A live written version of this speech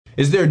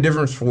Is there a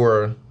difference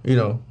for,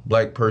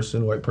 black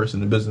person, white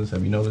person in business?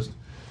 Have you noticed?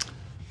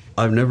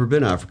 I've never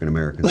been African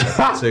American, so I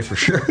can say for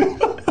sure.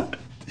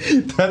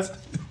 That's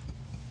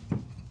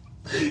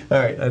all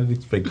right. I didn't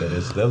expect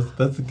that.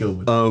 That's a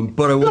good one.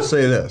 But I will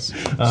say this.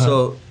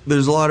 So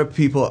there's a lot of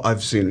people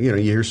I've seen, you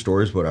hear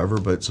stories, whatever,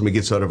 but somebody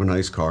gets out of a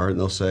nice car and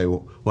they'll say,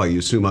 well, you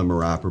assume I'm a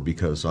rapper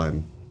because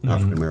I'm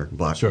African American,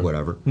 black, Sure.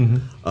 whatever,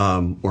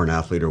 or an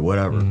athlete or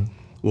whatever.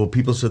 Well,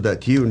 people said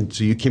that to you, and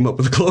so you came up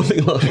with a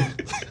clothing line.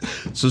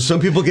 So some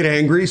people get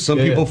angry, some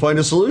people find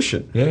a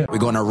solution. Yeah. We're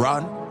gonna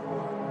run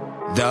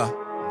the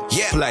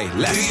play.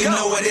 Let's Do you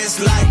know what it's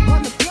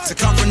like to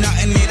come from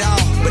nothing at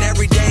all? But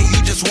every day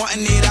you just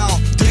wanting it all.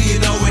 Do you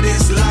know what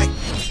it's like?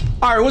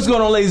 All right, what's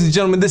going on, ladies and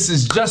gentlemen? This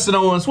is Justin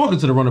Owens. Welcome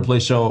to the Run the Play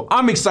Show.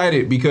 I'm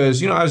excited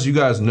because, as you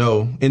guys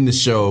know, in the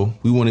show,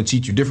 we want to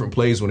teach you different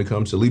plays when it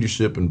comes to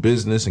leadership and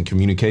business and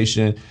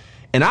communication.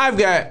 And I've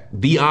got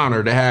the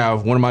honor to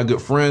have one of my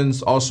good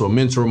friends, also a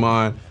mentor of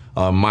mine,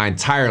 my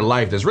entire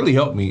life that's really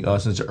helped me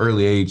since an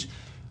early age.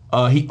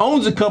 He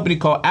owns a company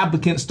called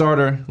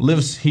ApplicantStarter,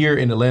 lives here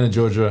in Atlanta,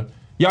 Georgia.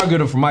 Y'all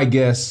give it for my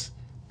guest,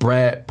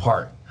 Brad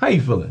Park. How you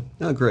feeling?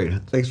 Oh, great.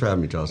 Thanks for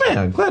having me, Justin. Man,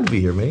 I'm glad to be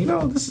here,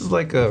 man. This is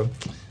like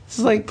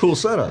Cool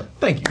setup.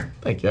 Thank you.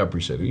 I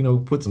appreciate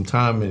it. Put some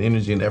time and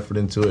energy and effort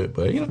into it,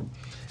 but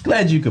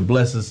glad you could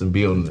bless us and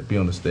be on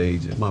the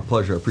stage. And my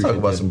pleasure. I appreciate talk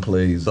about some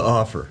plays. The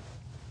offer.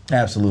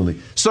 Absolutely.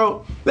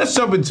 So let's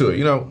jump into it.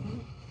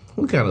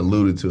 We kind of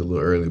alluded to it a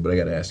little early, but I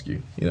got to ask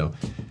you.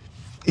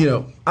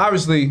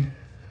 Obviously,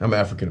 I'm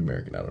African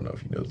American. I don't know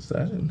if you noticed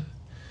that, and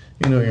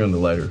you're on the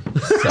lighter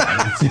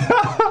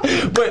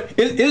side. But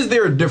is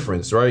there a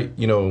difference, right?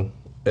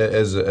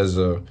 As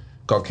a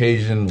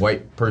Caucasian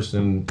white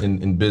person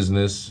in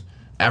business,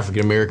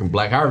 African American,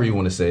 black, however you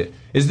want to say it,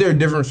 is there a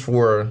difference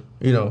for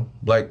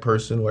black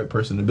person, white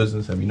person in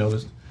business? Have you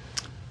noticed?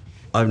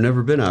 I've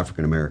never been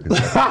African American,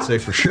 so I can say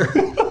for sure.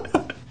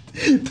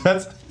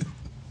 That's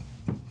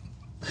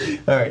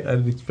all right. I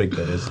didn't expect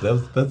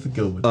that. That's a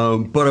good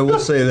one. But I will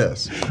say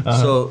this.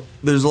 So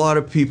there's a lot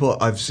of people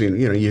I've seen,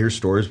 you hear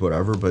stories,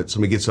 whatever, but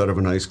somebody gets out of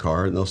a nice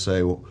car and they'll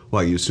say,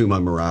 well, you assume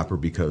I'm a rapper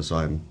because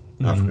I'm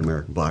African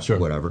American, black, Sure.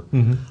 whatever,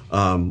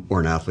 or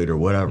an athlete or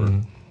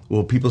whatever.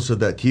 Well, people said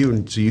that to you,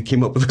 and so you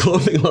came up with a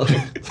clothing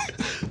line.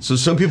 So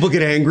some people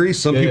get angry,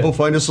 some people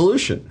find a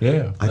solution.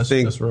 Yeah, I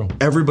think that's real.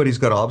 Everybody's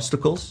got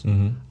obstacles.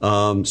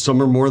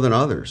 Some are more than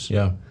others.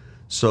 Yeah.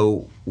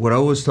 So what I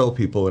always tell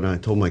people, and I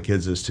told my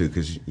kids this too,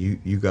 because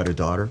you got a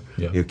daughter,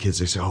 kids,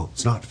 they say,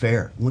 it's not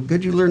fair. Well,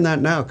 good you learn that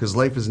now, because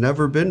life has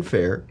never been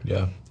fair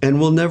and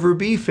will never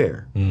be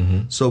fair.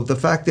 So the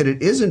fact that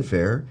it isn't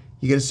fair,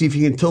 you got to see if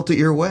you can tilt it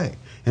your way.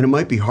 And it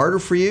might be harder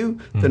for you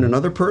than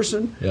another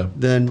person.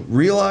 Then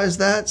realize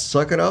that,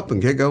 suck it up, and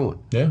get going.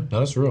 Yeah,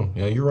 that's real.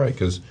 Yeah, you're right,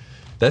 because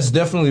that's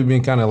definitely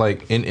been kind of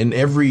like, in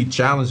every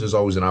challenge, there's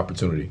always an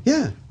opportunity.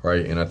 Yeah.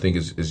 Right, and I think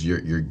it's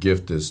your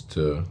gift is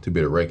to be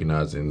able to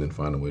recognize it and then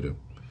find a way to,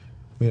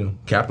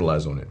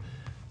 capitalize on it.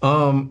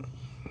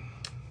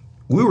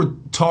 We were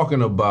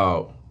talking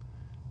about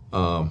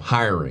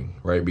hiring,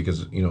 right?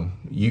 Because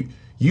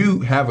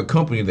you have a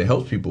company that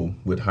helps people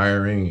with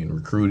hiring and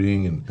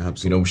recruiting, and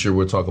Absolutely. I'm sure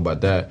we'll talk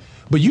about that.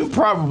 But you've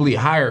probably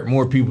hired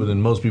more people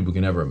than most people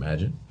can ever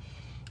imagine.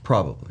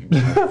 Probably.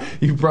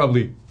 You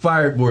probably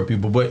fired more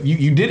people, but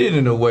you did it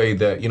in a way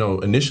that,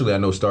 initially I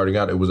know starting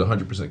out it was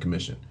 100%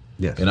 commission.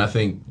 Yes. And I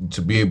think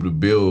to be able to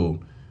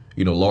build,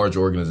 large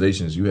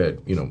organizations, you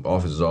had,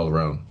 offices all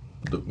around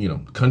the,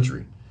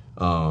 country.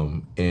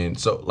 And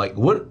so like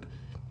what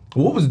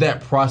was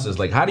that process?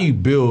 Like, how do you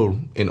build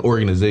an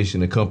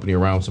organization, a company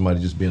around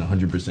somebody just being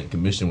 100%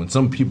 commission when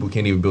some people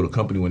can't even build a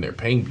company when they're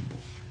paying people?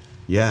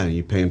 Yeah, and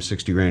you pay them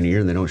 $60,000 a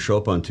year and they don't show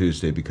up on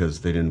Tuesday because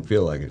they didn't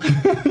feel like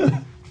it.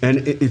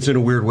 And it's in a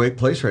weird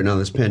place right now.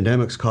 This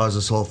pandemic's caused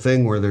this whole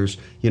thing where there's,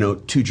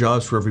 2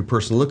 jobs for every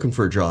person looking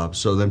for a job.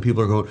 So then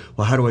people are going,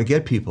 well, how do I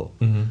get people?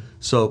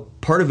 So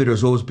part of it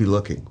is always be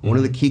looking. One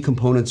of the key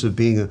components of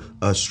being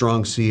a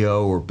strong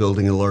CEO or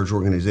building a large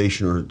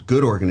organization or a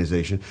good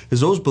organization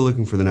is always be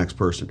looking for the next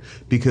person,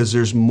 because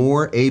there's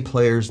more A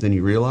players than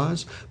you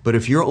realize. But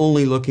if you're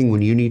only looking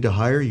when you need to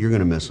hire, you're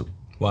going to miss them.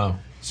 Wow.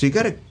 So you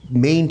got to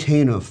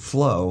maintain a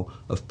flow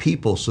of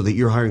people so that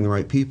you're hiring the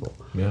right people.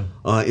 Yeah.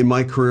 In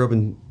my career, I've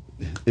been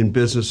in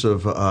business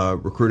of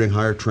recruiting,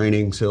 hire,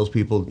 training,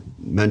 salespeople,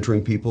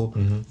 mentoring people.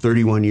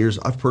 31 years.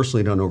 I've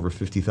personally done over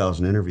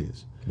 50,000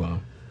 interviews.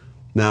 Wow.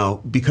 Now,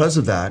 because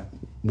of that,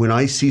 when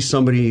I see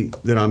somebody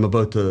that I'm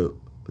about to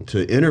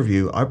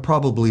interview, I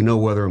probably know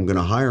whether I'm going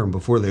to hire them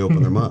before they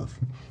open their mouth.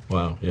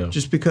 Wow, yeah.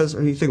 Just because,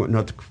 you think about,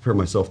 not to compare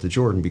myself to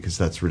Jordan because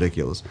that's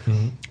ridiculous,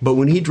 but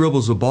when he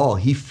dribbles a ball,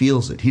 he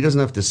feels it. He doesn't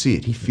have to see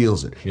it. He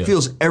feels it. He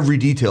feels every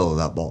detail of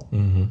that ball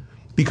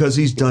because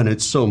he's done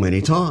it so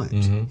many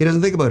times. He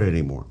doesn't think about it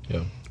anymore.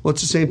 Yeah. Well,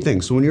 it's the same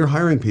thing. So when you're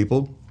hiring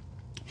people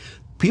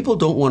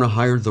don't want to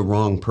hire the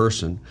wrong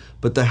person,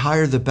 but they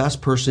hire the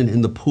best person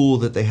in the pool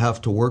that they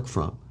have to work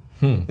from.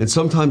 And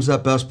sometimes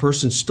that best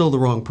person's still the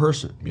wrong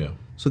person. Yeah.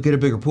 So get a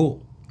bigger pool.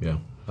 Yeah.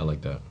 I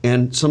like that.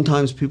 And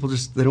sometimes people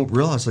they don't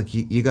realize, like,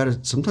 you got to,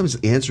 sometimes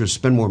the answer is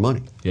spend more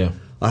money. Yeah.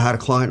 I had a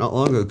client not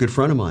long ago, a good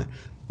friend of mine,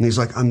 and he's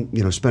like, I'm,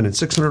 spending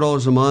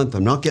 $600 a month.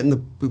 I'm not getting the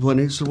people. And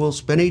he said, well,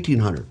 spend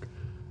 $1,800.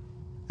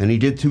 And he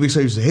did 2 weeks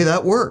later. He said, hey,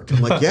 that worked.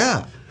 I'm like,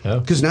 yeah.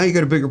 Because now you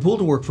got a bigger pool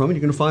to work from, and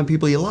you're going to find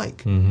people you like.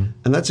 Mm-hmm.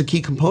 And that's a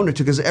key component,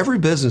 because every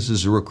business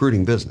is a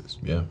recruiting business.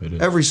 Yeah, it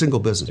is. Every single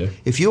business. Yeah.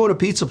 If you own a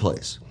pizza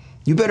place,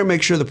 you better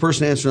make sure the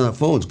person answering that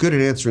phone is good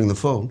at answering the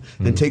phone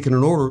and taking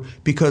an order,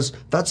 because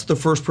that's the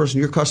first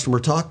person your customer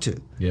talked to.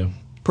 Yeah.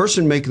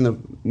 Person making the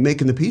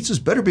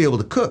pizzas better be able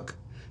to cook.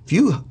 If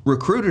you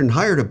recruited and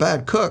hired a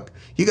bad cook,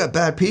 you got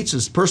bad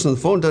pizzas. The person on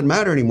the phone doesn't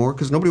matter anymore,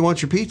 because nobody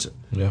wants your pizza.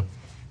 Yeah.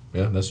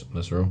 Yeah,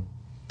 that's real.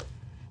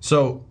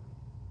 So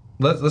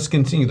let's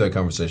continue that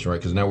conversation, right?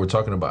 Because now we're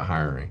talking about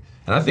hiring.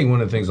 And I think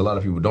one of the things a lot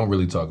of people don't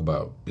really talk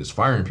about is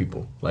firing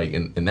people. Like,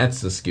 and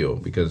that's the skill,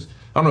 because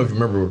I don't know if you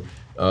remember,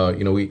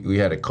 we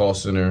had a call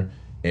center,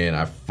 and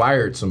I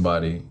fired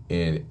somebody,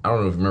 and I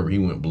don't know if you remember, he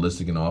went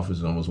ballistic in the office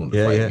and almost wanted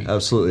to fight me. Yeah,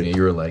 absolutely. And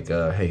you were like,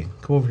 hey,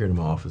 come over here to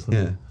my office.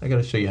 I got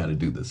to show you how to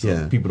do this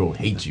so people don't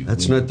hate you.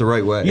 That's not the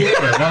right way. Yeah,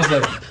 and I was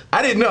like,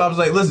 I didn't know. I was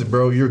like, listen,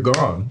 bro, you're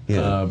gone.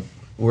 Yeah.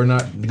 We're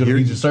not going to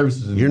need your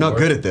services anymore. You're not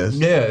good at this.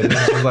 Yeah, and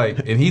it was like,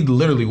 and he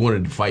literally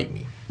wanted to fight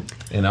me,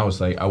 and I was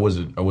like, I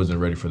wasn't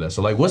ready for that.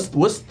 So like, what's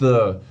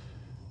the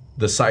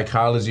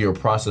psychology or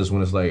process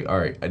when it's like, all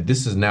right,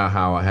 this is now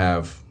how I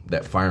have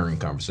that firing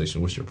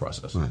conversation? What's your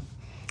process? Right.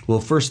 Well,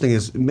 first thing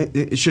is,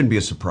 it shouldn't be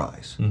a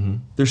surprise. Mm-hmm.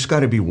 There's got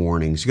to be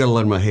warnings. You got to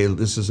let them know, hey,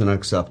 this isn't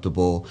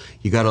acceptable.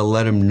 You got to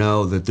let them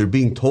know that they're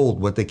being told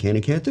what they can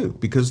and can't do,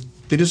 because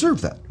they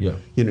deserve that. Yeah.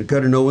 Got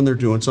to know when they're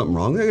doing something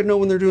wrong. They got to know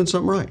when they're doing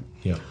something right.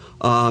 Yeah.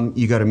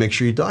 You got to make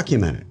sure you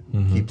document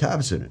it, keep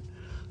tabs in it.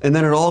 And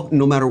then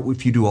no matter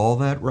if you do all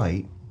that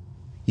right,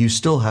 you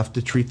still have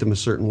to treat them a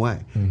certain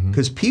way.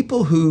 Because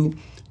people who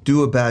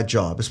do a bad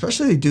job,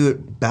 especially if they do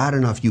it bad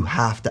enough, you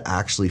have to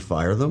actually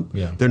fire them.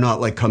 Yeah. They're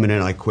not like coming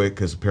in, I quit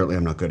because apparently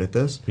I'm not good at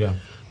this. Yeah.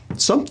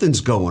 Something's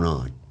going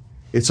on.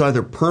 It's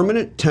either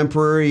permanent,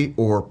 temporary,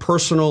 or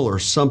personal, or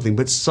something,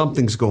 but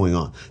something's going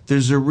on.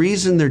 There's a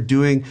reason they're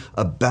doing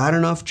a bad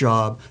enough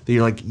job that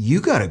you're like, you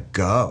got to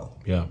go.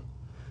 Yeah.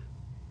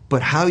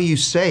 But how you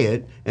say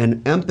it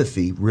and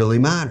empathy really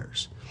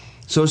matters.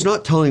 So it's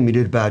not telling me you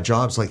did a bad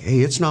job. It's like, hey,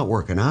 it's not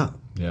working out.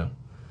 Yeah.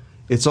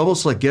 It's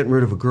almost like getting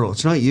rid of a girl.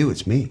 It's not you,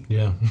 it's me.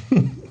 Yeah.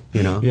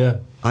 Yeah.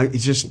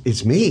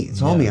 It's me.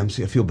 It's all me. I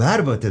feel bad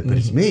about that, but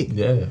it's me.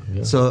 Yeah.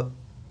 So,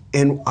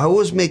 and I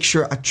always make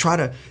sure I try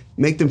to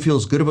make them feel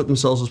as good about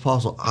themselves as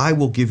possible. I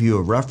will give you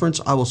a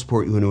reference. I will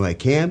support you in any way I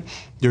can.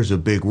 There's a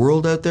big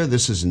world out there.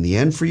 This isn't the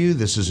end for you.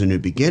 This is a new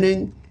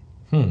beginning.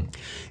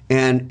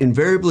 And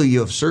invariably,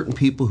 you have certain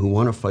people who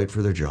want to fight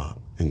for their job,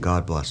 and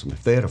God bless them.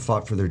 If they had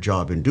fought for their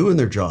job and doing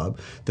their job,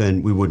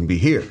 then we wouldn't be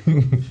here.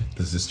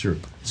 This is true.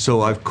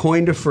 So I've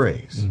coined a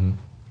phrase.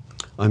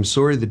 I'm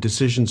sorry, the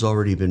decision's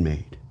already been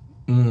made.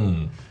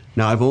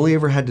 Now, I've only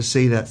ever had to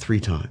say that 3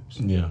 times.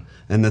 Yeah.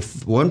 And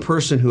the one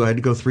person who I had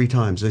to go 3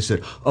 times, they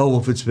said, oh, well,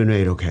 if it's been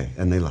made, okay.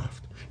 And they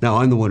left. Now,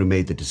 I'm the one who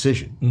made the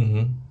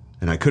decision.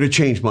 And I could have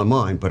changed my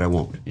mind, but I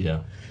won't.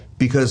 Yeah.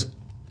 Because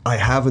I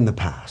have in the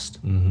past.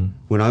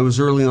 When I was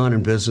early on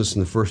in business in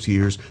the first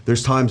years,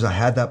 there's times I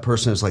had that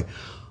person that's like,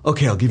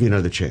 okay, I'll give you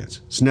another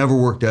chance. It's never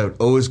worked out,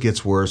 always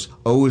gets worse,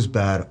 always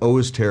bad,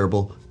 always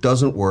terrible,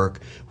 doesn't work.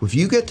 If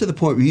you get to the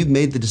point where you've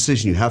made the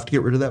decision you have to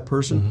get rid of that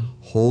person,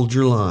 hold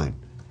your line.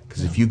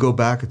 Because if you go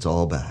back, it's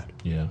all bad.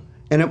 Yeah.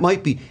 And it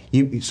might be,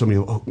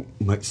 somebody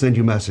might send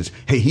you a message,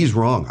 hey, he's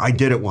wrong, I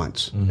did it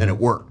once, and it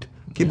worked.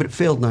 Okay, but it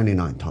failed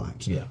 99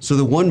 times. Yeah. So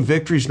the one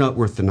victory is not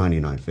worth the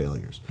 99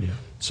 failures. Yeah.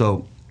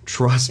 So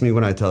trust me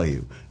when I tell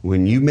you,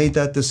 when you made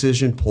that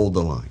decision, hold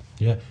the line.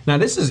 Yeah. Now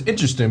this is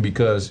interesting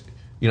because,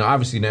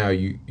 obviously now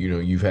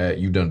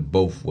you've done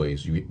both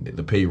ways,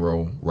 the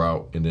payroll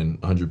route and then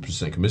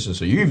 100% commission.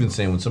 So you're even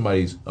saying when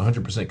somebody's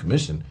 100%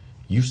 commission,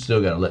 you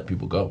still got to let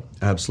people go.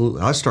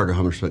 Absolutely. I started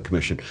 100%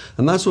 commission.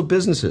 And that's what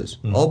business is.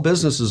 All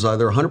business is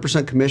either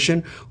 100%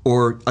 commission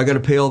or I got to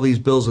pay all these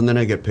bills and then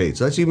I get paid.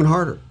 So that's even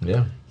harder.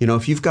 Yeah.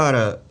 If you've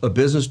got a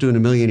business doing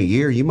 $1 million a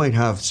year, you might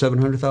have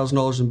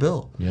 $700,000 in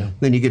bill. Yeah.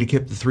 Then you get to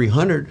keep the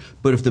 300.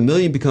 But if the $1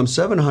 million becomes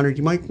 700,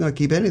 you might not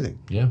keep anything.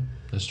 Yeah,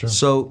 that's true.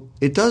 So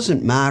it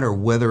doesn't matter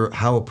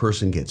how a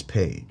person gets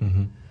paid.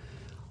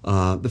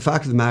 The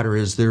fact of the matter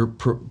is they're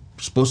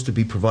supposed to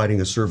be providing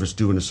a service,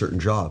 doing a certain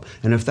job.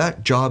 And if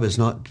that job is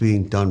not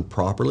being done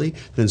properly,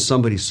 then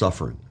somebody's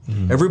suffering.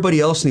 Everybody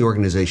else in the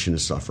organization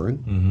is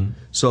suffering.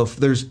 So if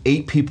there's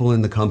 8 people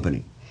in the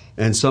company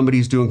and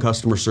somebody's doing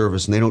customer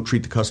service and they don't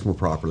treat the customer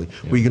properly,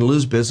 well, you're going to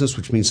lose business,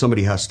 which means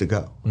somebody has to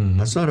go.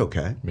 That's not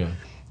okay. Yeah.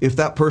 If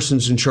that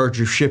person's in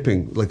charge of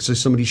shipping, like say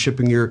somebody's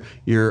shipping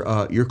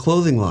your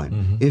clothing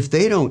line, if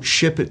they don't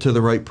ship it to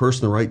the right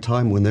person the right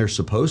time when they're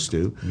supposed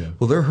to,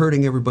 well, they're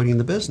hurting everybody in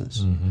the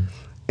business.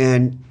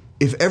 And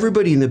if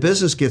everybody in the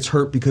business gets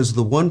hurt because of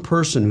the one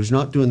person who's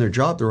not doing their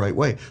job the right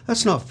way,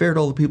 that's not fair to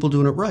all the people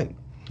doing it right.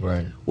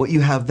 Right. What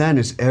you have then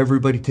is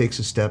everybody takes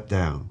a step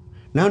down.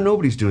 Now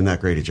nobody's doing that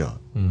great a job.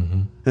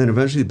 And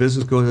eventually the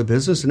business goes out of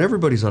business and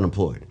everybody's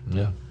unemployed.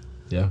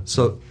 Yeah.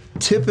 So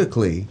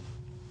typically,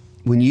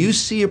 when you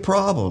see a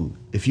problem,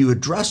 if you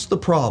address the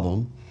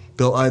problem,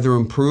 they'll either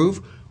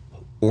improve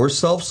or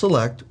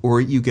self-select, or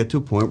you get to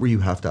a point where you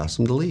have to ask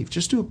them to leave.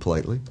 Just do it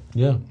politely.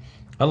 Yeah,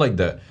 I like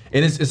that.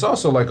 And it's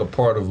also like a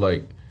part of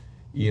like,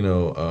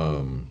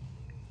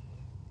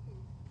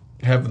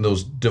 having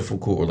those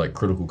difficult or like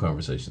critical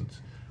conversations,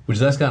 which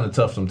that's kind of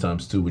tough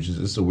sometimes too, which is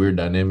it's a weird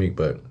dynamic.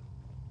 But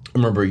I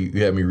remember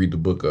you had me read the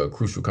book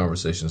Crucial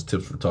Conversations,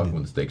 Tips for Talking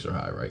When the Stakes Are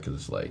High, right? Because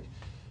it's like,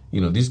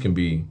 these can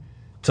be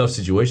tough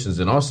situations.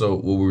 And also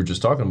what we were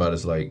just talking about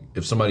is like,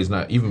 if somebody's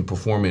not even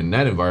performing in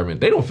that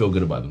environment, they don't feel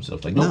good about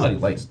themselves. Like nobody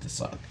likes to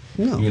suck,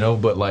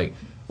 but like,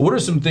 what are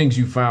some things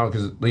you found?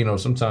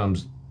 Because,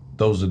 sometimes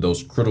those are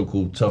those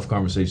critical, tough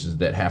conversations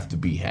that have to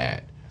be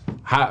had.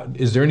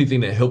 Is there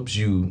anything that helps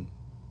you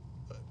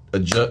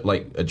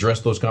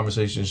address those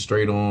conversations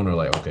straight on, or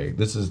like, okay,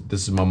 this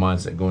is my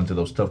mindset going into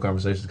those tough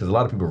conversations? Because a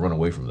lot of people run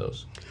away from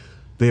those.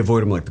 They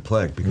avoid them like the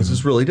plague because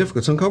it's really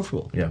difficult. It's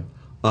uncomfortable. Yeah.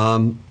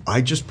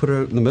 I just put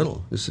it in the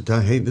middle. I said,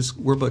 hey,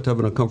 we're about to have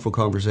an uncomfortable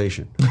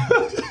conversation.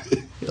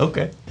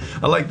 Okay.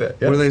 I like that.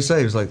 Yeah. What do they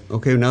say? It's like,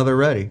 okay, now they're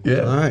ready. Yeah.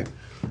 All right.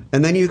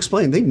 And then you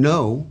explain. They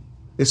know.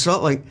 It's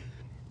not like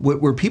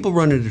where people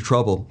run into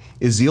trouble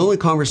is the only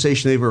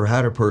conversation they've ever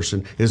had a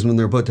person is when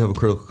they're about to have a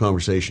critical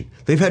conversation.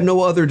 They've had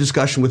no other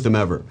discussion with them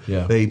ever.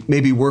 Yeah. They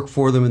maybe work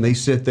for them and they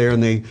sit there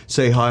and they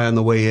say hi on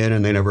the way in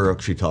and they never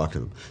actually talk to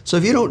them. So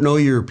if you don't know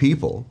your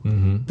people,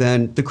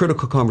 then the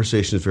critical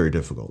conversation is very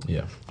difficult.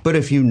 Yeah. But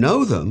if you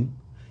know them,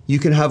 you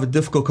can have a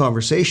difficult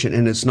conversation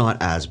and it's not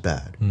as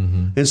bad.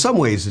 In some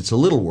ways, it's a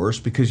little worse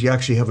because you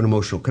actually have an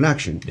emotional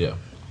connection. Yeah.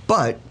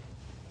 But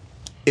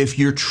if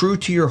you're true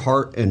to your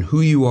heart and who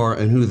you are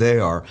and who they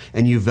are,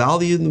 and you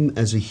value them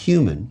as a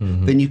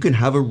human, then you can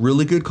have a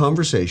really good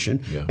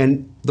conversation. Yeah.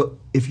 And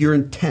if your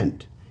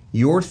intent,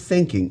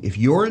 if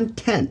your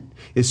intent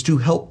is to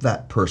help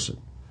that person,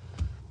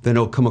 then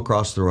it'll come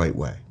across the right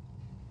way.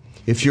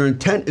 If your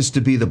intent is to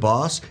be the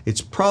boss,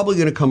 it's probably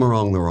going to come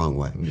along the wrong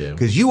way.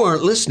 Because you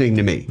aren't listening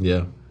to me.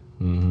 Yeah.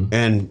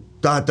 And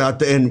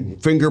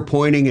and finger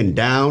pointing and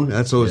down.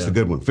 That's always the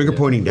good one. Finger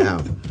pointing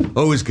down.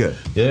 Always good.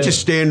 Yeah.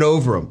 Just stand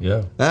over them.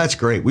 Yeah. That's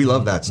great. We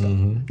love that stuff.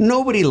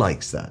 Nobody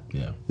likes that.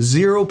 Yeah.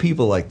 0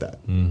 people like that.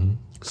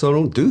 So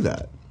don't do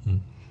that.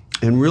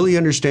 And really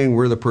understand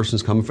where the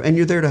person's coming from. And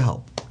you're there to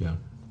help. Yeah.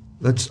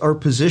 That's our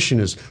position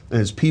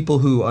as people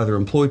who either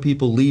employ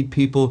people, lead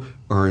people,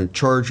 are in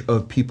charge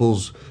of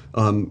people's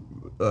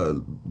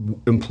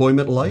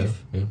employment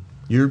life. Yeah.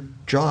 Your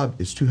job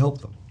is to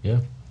help them.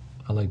 Yeah.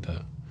 I like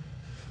that.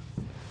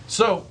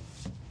 So,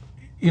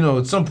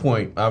 at some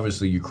point,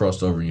 obviously, you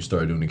crossed over and you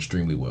started doing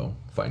extremely well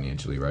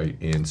financially, right?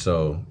 And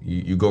so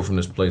you go from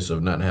this place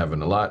of not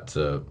having a lot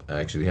to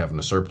actually having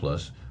a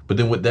surplus. But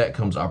then with that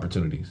comes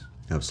opportunities.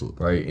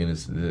 Absolutely. Right? And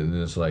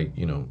it's like,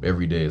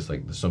 every day it's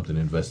like there's something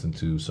to invest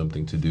into,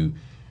 something to do.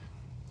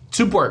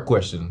 2-part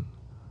question.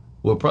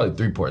 Well, probably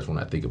 3 parts when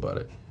I think about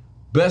it.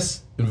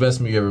 Best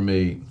investment you ever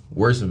made,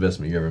 worst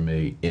investment you ever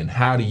made, and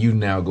how do you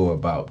now go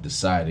about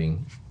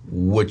deciding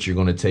what you're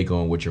going to take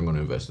on, what you're going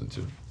to invest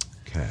into?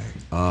 Okay.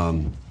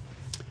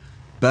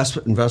 Best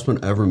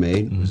investment I ever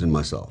made was in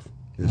myself.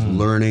 Is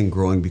learning,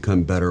 growing,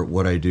 becoming better at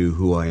what I do,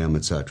 who I am,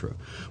 etc.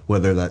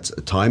 Whether that's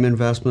a time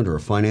investment or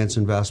a finance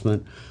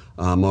investment,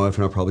 my wife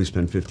and I probably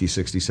spend $50,000,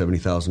 $60,000,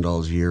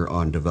 $70,000 a year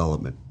on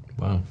development.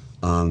 Wow.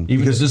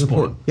 Even at this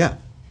point? Yeah.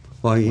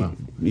 Well,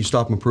 you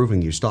stop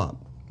improving, you stop.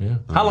 Yeah.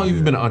 How long have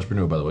you been an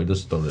entrepreneur, by the way?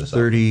 Just throw this out.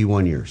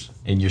 31 years.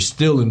 And you're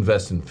still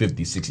investing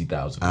 $50,000,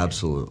 $60,000.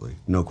 Absolutely.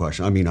 No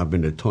question. I mean, I've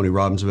been to Tony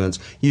Robbins events.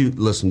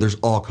 Listen, there's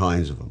all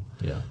kinds of them.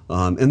 Yeah.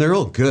 And they're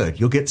all good.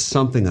 You'll get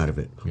something out of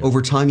it. Yeah.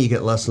 Over time, you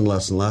get less and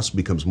less and less. It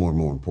becomes more and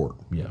more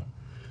important. Yeah.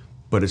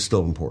 But it's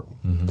still important.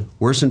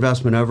 Worst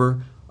investment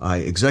ever, I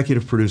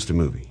executive produced a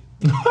movie.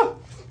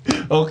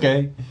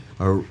 Okay.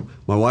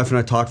 My wife and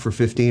I talked for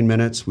 15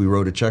 minutes. We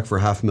wrote a check for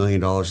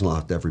 $500,000 and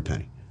locked every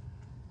penny.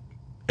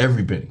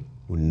 Every penny?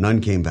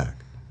 None came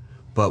back.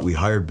 But we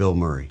hired Bill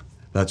Murray.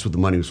 That's what the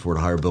money was for,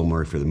 to hire Bill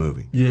Murray for the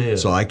movie. Yeah.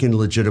 So I can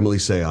legitimately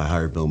say I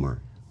hired Bill Murray.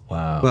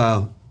 Wow.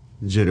 Well,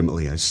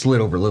 legitimately. I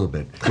slid over a little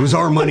bit. It was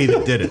our money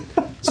that did it.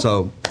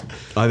 So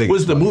I think...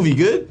 Was the movie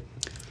good?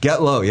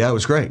 Get Low. Yeah, it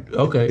was great.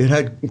 Okay. It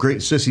had great...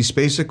 Sissy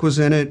Spacek was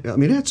in it. I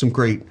mean, it had some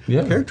great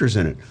characters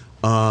in it.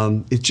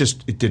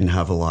 It didn't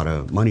have a lot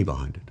of money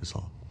behind it, is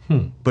all.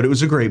 But it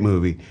was a great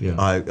movie. Yeah.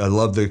 I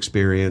loved the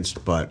experience,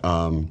 but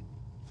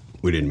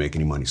we didn't make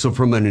any money. So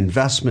from an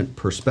investment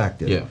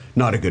perspective,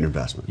 not a good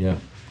investment. Yeah.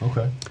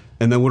 Okay.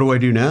 And then what do I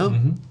do now?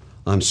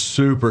 I'm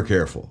super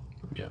careful.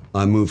 Yeah.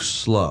 I move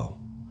slow.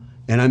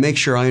 And I make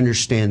sure I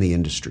understand the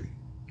industry.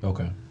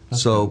 Okay.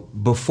 So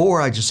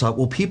before I just thought,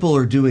 well, people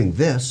are doing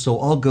this, so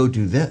I'll go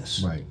do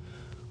this. Right.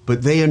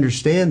 But they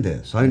understand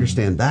this. I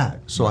understand that.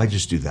 So I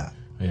just do that.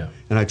 Yeah.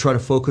 And I try to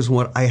focus on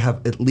what I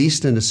have at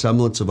least in a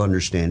semblance of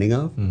understanding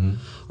of.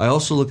 I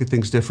also look at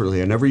things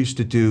differently. I never used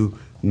to do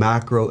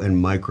macro and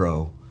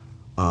micro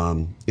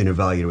in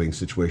evaluating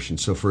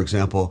situations. So, for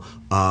example,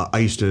 I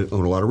used to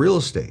own a lot of real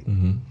estate.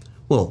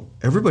 Well,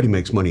 everybody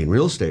makes money in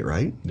real estate,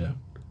 right? Yeah.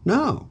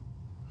 No.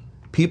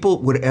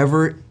 People,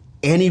 whatever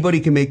anybody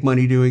can make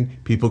money doing,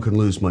 people can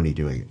lose money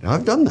doing it. And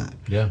I've done that.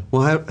 Yeah.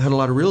 Well, I had a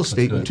lot of real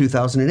estate in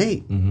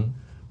 2008.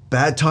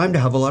 Bad time to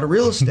have a lot of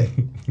real estate.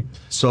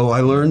 So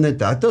I learned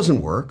that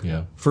doesn't work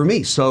for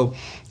me. So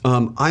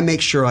I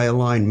make sure I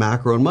align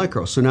macro and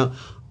micro. So now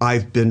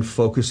I've been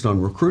focused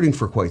on recruiting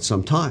for quite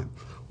some time.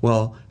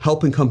 Well,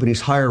 helping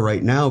companies hire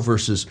right now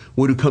versus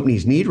what do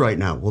companies need right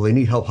now? Well, they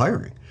need help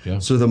hiring. Yeah.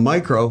 So the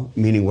micro,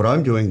 meaning what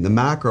I'm doing, the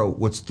macro,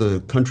 what's the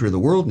country or the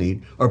world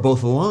need, are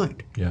both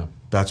aligned. Yeah.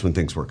 That's when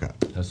things work out.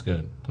 That's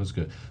good. That's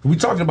good. We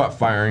talked about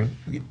firing.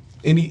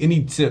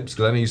 Any tips?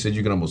 Because I know you said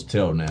you can almost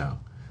tell now.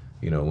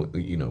 You know,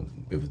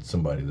 if it's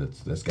somebody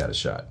that's got a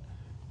shot.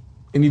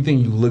 Anything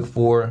you look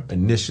for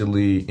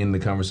initially in the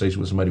conversation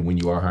with somebody when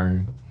you are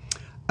hiring?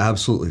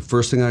 Absolutely.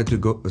 First thing I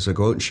do is I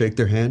go out and shake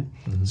their hand.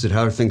 Said,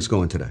 how are things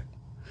going today?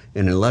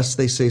 And unless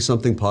they say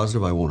something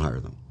positive, I won't hire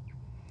them.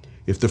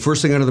 If the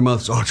first thing out of their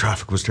mouth is, oh,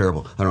 traffic was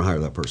terrible, I don't hire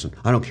that person.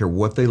 I don't care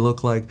what they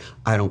look like.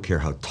 I don't care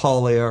how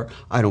tall they are.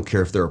 I don't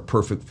care if they're a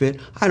perfect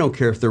fit. I don't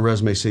care if their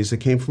resume says they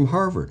came from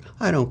Harvard.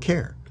 I don't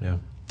care. Yeah.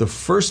 The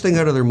first thing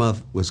out of their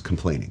mouth was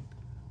complaining.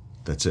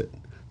 That's it.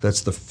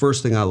 That's the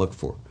first thing I look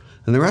for.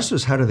 And the rest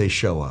is, how do they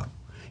show up?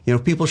 You know,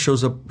 if people show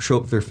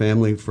up with their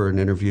family for an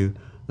interview,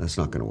 that's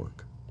not going to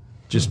work.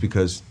 Just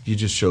because you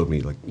just showed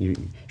me, like,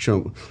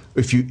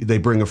 they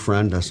bring a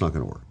friend, that's not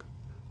going to work.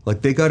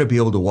 Like, they got to be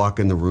able to walk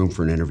in the room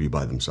for an interview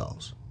by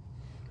themselves.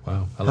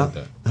 Wow, I like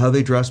that. How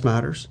they dress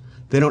matters.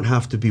 They don't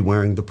have to be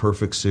wearing the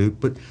perfect suit,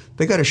 but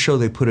they got to show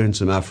they put in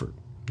some effort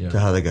to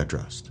how they got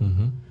dressed.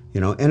 You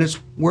know, and it's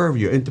wherever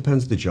it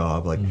depends the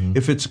job. Like,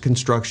 if it's a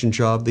construction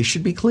job, they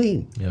should be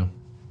clean. Yeah.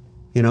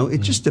 You know, it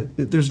just,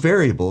 there's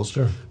variables.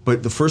 Sure.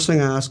 But the first thing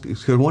I ask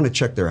is, I want to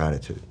check their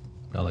attitude.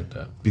 I like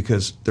that.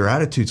 Because their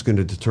attitude's going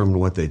to determine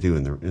what they do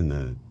in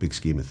the big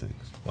scheme of things.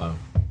 Wow.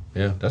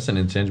 Yeah, that's an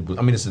intangible.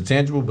 I mean, it's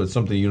intangible, but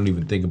something you don't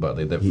even think about.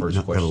 That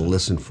first question. You got to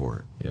listen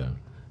for it.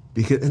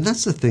 Yeah. And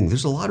that's the thing.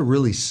 There's a lot of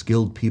really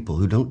skilled people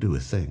who don't do a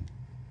thing.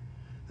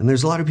 And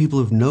there's a lot of people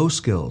who have no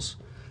skills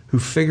who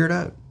figure it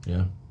out.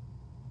 Yeah.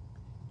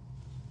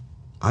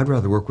 I'd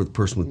rather work with a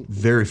person with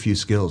very few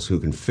skills who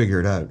can figure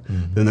it out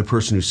than the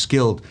person who's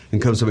skilled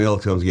and comes to me all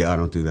the time and goes, yeah, I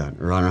don't do that,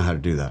 or I don't know how to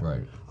do that. Right.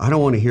 I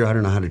don't want to hear I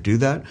don't know how to do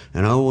that,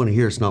 and I don't want to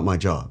hear it's not my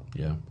job.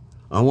 Yeah.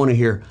 I want to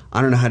hear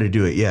I don't know how to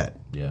do it yet.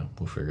 Yeah,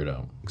 we'll figure it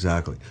out.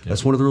 Exactly. Yeah.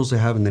 That's one of the rules they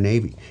have in the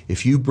Navy.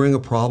 If you bring a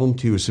problem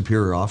to a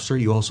superior officer,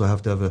 you also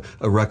have to have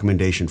a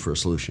recommendation for a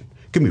solution.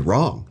 It can be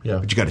wrong,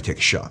 but you got to take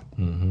a shot.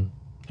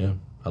 Yeah,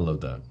 I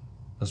love that.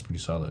 That's pretty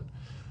solid.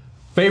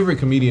 Favorite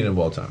comedian of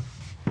all time?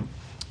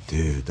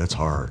 Dude, that's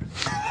hard.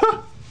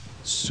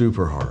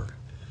 Super hard.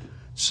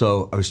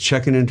 So I was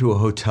checking into a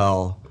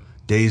hotel,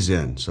 Days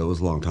Inn. So it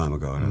was a long time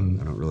ago. I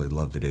don't really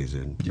love the Days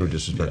Inn. No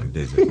disrespect to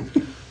Days Inn.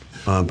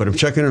 But I'm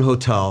checking in a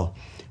hotel,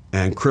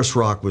 and Chris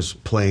Rock was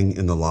playing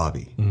in the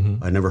lobby.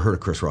 I'd never heard of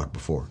Chris Rock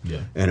before.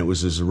 Yeah. And it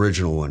was his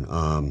original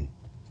one,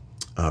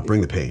 Bring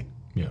the Pain.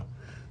 Yeah.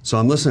 So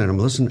I'm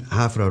listening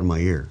half it out of my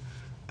ear.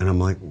 And I'm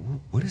like,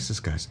 what is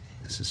this guy's?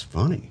 This is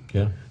funny.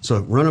 Yeah. So I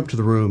run up to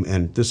the room,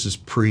 and this is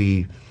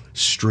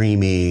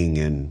pre-streaming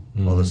and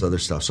all this other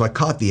stuff. So I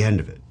caught the end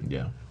of it,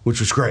 which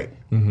was great.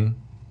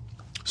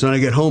 So when I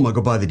get home, I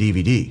go buy the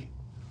DVD.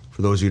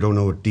 For those of you who don't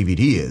know what DVD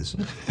is,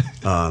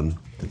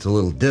 it's a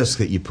little disc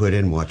that you put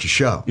in and watch a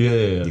show.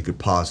 Yeah. You could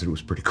pause it. It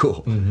was pretty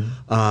cool.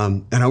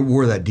 And I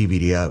wore that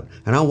DVD out.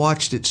 And I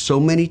watched it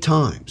so many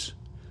times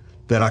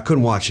that I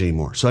couldn't watch it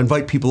anymore. So I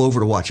invite people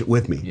over to watch it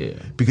with me. Yeah.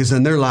 Because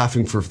then they're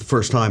laughing for the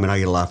first time, and I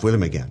get to laugh with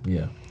them again.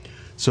 Yeah.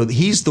 So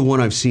he's the one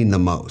I've seen the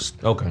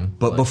most. Okay.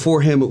 But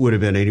before him, it would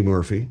have been Eddie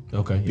Murphy.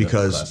 Okay. Yeah,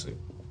 because,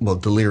 well,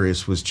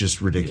 Delirious was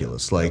just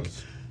ridiculous. Yeah,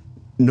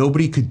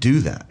 nobody could do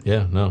that.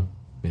 Yeah. No.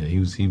 Yeah. He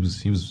was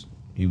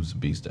a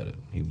beast at it.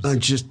 He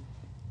was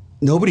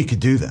nobody could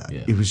do that.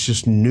 Yeah. It was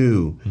just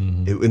new,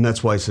 and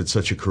that's why it's had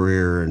such a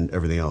career and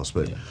everything else.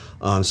 But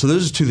so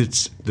those are two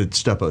that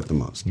step out the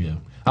most. Yeah.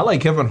 I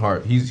like Kevin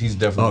Hart. He's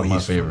definitely my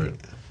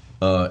favorite.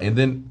 And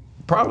then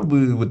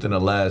probably within the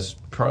last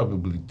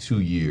 2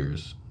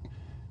 years,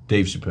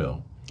 Dave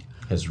Chappelle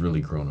has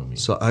really grown on me.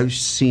 So I've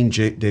seen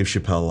Dave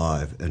Chappelle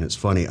live, and it's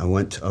funny. I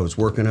was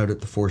working out at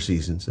the Four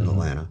Seasons in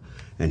Atlanta,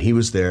 and he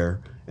was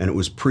there, and it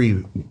was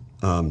pre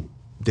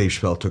Dave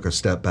Chappelle took a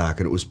step back,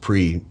 and it was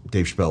pre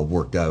Dave Chappelle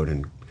worked out,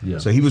 and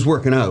so he was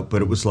working out,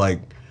 but it was like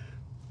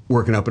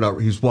working up and out.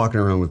 He was walking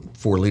around with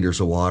 4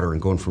 liters of water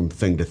and going from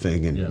thing to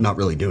thing and not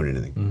really doing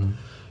anything.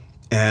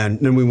 And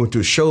then we went to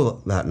a show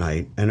that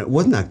night, and it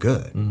wasn't that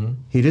good.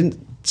 He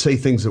didn't say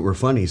things that were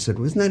funny. He said,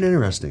 well, isn't that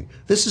interesting?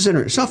 This is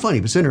interesting. It's not funny,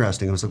 but it's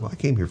interesting. I was like, well, I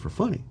came here for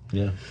funny.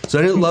 Yeah. So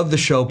I didn't love the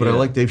show, but I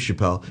liked Dave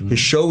Chappelle. His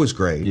show was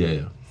great.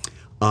 Yeah.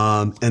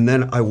 And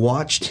then I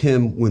watched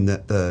him when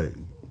the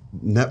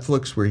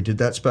Netflix, where he did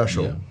that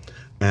special,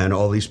 and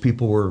all these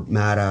people were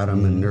mad at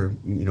him, and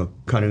they're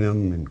cutting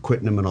him and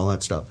quitting him and all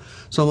that stuff.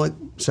 So I'm like,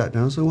 sat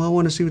down and said, well, I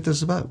want to see what this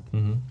is about.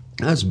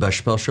 That's the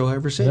best Chappelle show I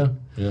ever seen.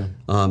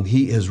 Yeah.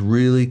 He has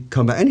really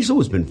come back, and he's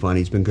always been funny.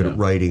 He's been good at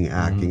writing,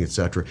 acting,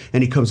 etc.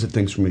 And he comes at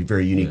things from a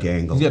very unique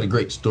angle. He's got a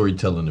great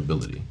storytelling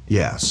ability.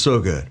 Yeah, so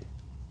good.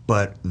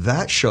 But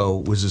that show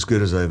was as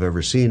good as I've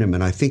ever seen him,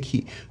 and I think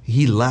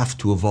he left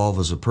to evolve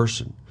as a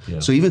person. Yeah.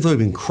 So even though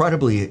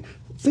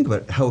think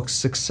about how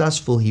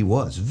successful he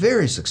was,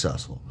 very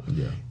successful.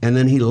 Yeah. And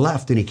then he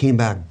left and he came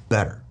back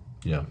better.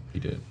 Yeah, he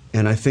did.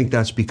 And I think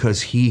that's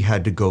because he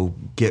had to go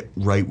get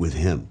right with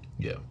him.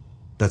 Yeah.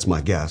 That's my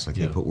guess. I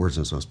can't put words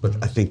in his mouth,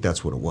 but I think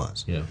that's what it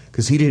was. Yeah.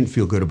 Because he didn't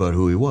feel good about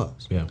who he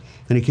was. Yeah.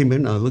 And he came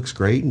in, now he looks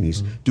great, and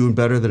he's doing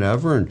better than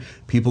ever, and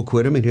people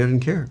quit him, and he didn't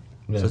care.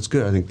 Yeah. So that's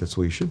good. I think that's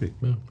the way you should be.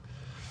 Yeah.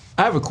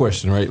 I have a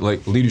question, right?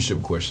 Like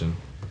leadership question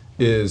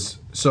is,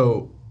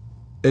 so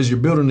as you're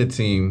building a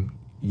team,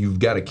 you've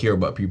got to care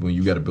about people and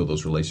you've got to build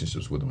those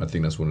relationships with them. I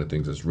think that's one of the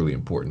things that's really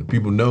important.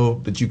 People know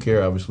that you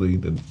care, obviously,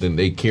 then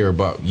they care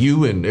about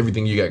you and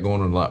everything you got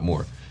going on a lot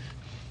more.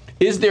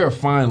 Is there a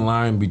fine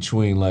line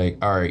between like,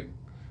 all right,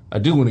 I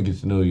do want to get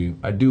to know you,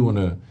 I do want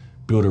to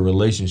build a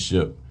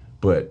relationship,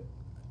 but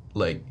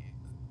like,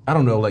 I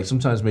don't know, like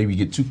sometimes maybe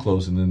you get too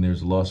close and then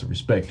there's a loss of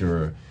respect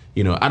or,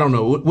 you know, I don't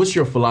know. What's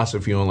your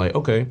philosophy on like,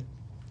 okay,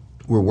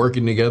 we're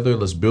working together,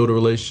 let's build a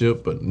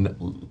relationship, but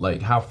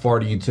like how far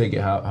do you take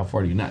it? How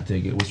far do you not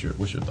take it? What's your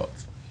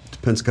thoughts?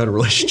 Depends what kind of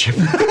relationship.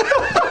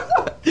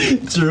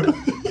 True.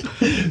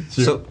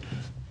 So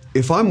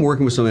if I'm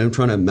working with somebody, I'm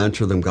trying to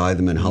mentor them, guide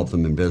them, and help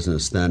them in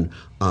business, then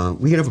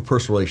we can have a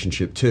personal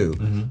relationship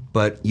too.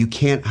 But you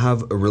can't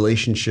have a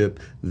relationship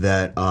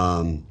that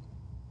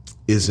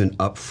isn't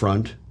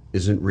upfront,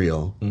 isn't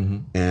real,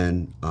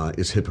 and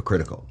is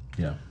hypocritical.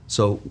 Yeah.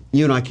 So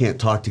you and I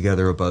can't talk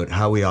together about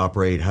how we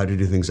operate, how to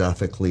do things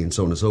ethically, and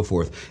so on and so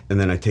forth, and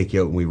then I take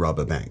you out and we rob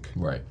a bank.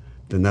 Right.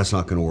 Then that's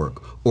not going to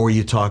work. Or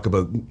you talk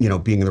about, you know,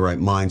 being in the right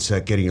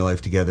mindset, getting your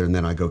life together, and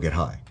then I go get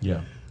high.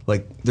 Yeah.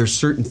 Like there's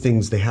certain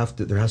things there has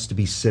to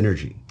be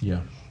synergy. Yeah.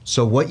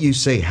 So what you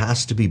say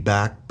has to be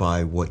backed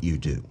by what you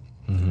do.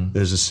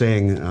 There's a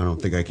saying, I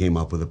don't think I came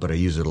up with it, but I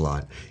use it a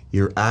lot.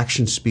 Your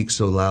actions speak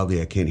so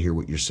loudly I can't hear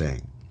what you're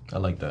saying. I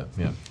like that.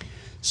 Yeah.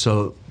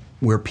 So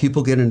where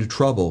people get into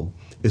trouble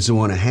is they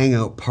want to hang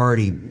out,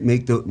 party,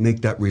 make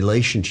that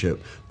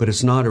relationship, but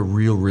it's not a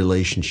real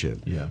relationship.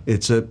 Yeah.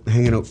 It's a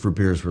hanging out for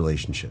beers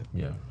relationship.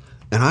 Yeah.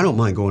 And I don't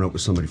mind going out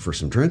with somebody for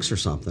some drinks or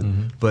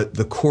something, but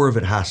the core of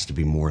it has to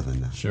be more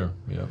than that. Sure.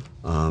 Yeah.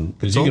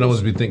 Because you can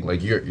always be thinking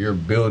like you're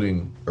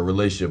building a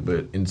relationship,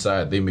 but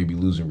inside they may be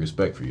losing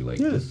respect for you. Like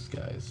this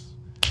guy's,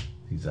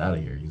 he's out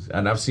of here.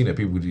 And I've seen that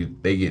people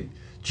they get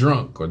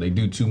drunk or they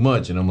do too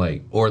much, and I'm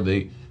like, or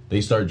they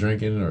start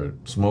drinking or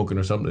smoking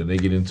or something, and they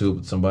get into it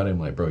with somebody. I'm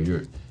like, bro,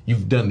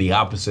 you've done the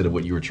opposite of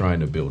what you were trying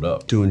to build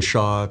up. Doing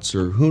shots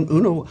or who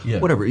knows,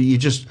 whatever.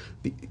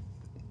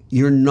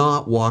 You're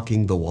not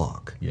walking the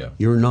walk. Yeah.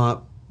 You're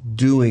not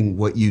doing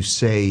what you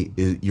say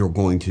you're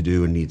going to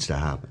do and needs to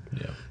happen.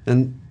 Yeah.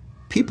 And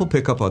people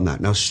pick up on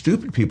that. Now,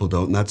 stupid people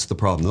don't, and that's the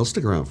problem. They'll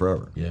stick around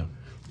forever. Yeah.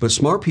 But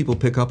smart people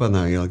pick up on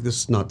that, and you're like, this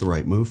is not the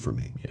right move for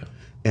me. Yeah.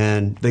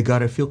 And they got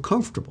to feel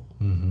comfortable.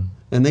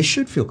 And they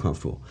should feel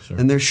comfortable. Sure.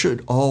 And they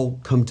should all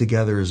come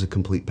together as a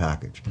complete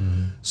package.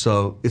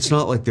 So it's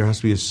not like there has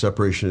to be a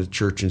separation of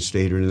church and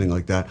state or anything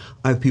like that.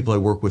 I have people I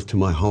work with to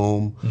my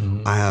home.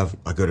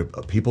 I go to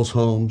people's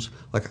homes.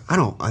 Like,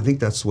 I think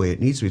that's the way it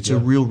needs to be. It's a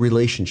real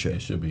relationship.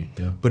 It should be,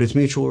 yeah. But it's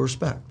mutual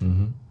respect.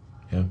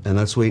 Yeah. And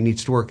that's the way it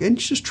needs to work. And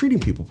it's just treating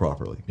people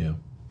properly. Yeah.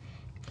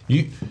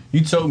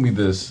 You told me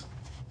this.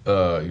 You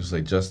was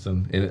like,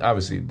 Justin, and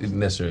obviously it didn't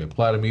necessarily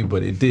apply to me,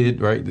 but it did,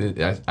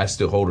 right? I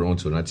still hold on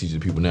to it, and I teach it to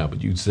people now.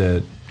 But you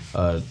said,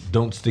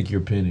 don't stick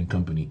your pen in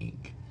company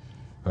ink,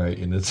 right?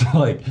 And it's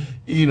like,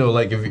 you know,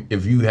 like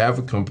if you have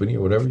a company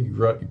or whatever,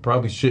 you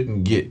probably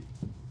shouldn't get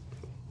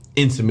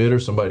intimate or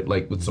somebody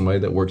like with somebody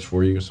that works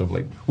for you or something.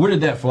 Like, where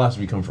did that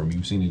philosophy come from?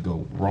 You've seen it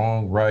go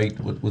wrong, right?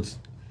 What's?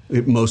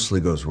 It mostly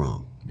goes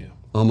wrong. Yeah.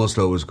 Almost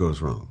always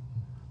goes wrong.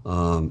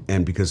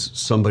 And because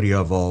somebody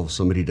evolves,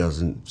 somebody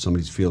doesn't,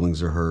 somebody's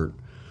feelings are hurt,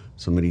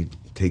 somebody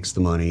takes the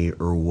money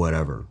or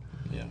whatever.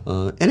 Yeah.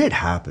 And it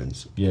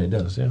happens. Yeah, it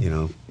does, yeah. You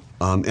know,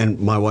 and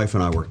my wife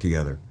and I worked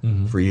together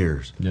for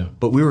years. Yeah.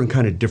 But we were in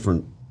kind of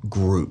different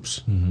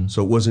groups,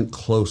 so it wasn't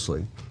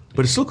closely.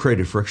 But it still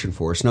created friction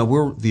for us. Now,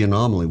 we're the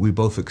anomaly. We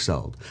both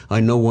excelled.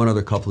 I know one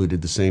other couple who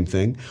did the same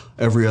thing.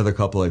 Every other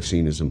couple I've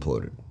seen has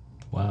imploded.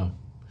 Wow.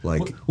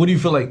 Like, what do you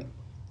feel like?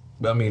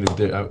 I mean,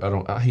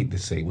 I hate to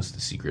say what's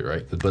the secret,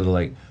 right? But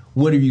like,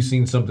 what have you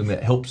seen something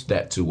that helps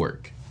that to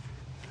work?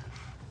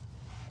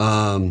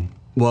 Well,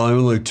 I'm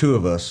only two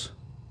of us,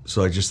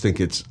 so I just think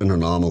it's an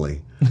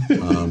anomaly.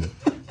 The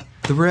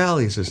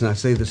reality is this, and I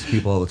say this to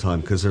people all the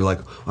time, because they're like,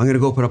 I'm going to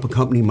go open up a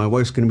company, my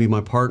wife's going to be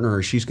my partner,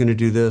 or she's going to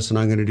do this, and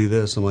I'm going to do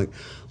this. I'm like,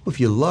 well, if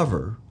you love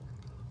her,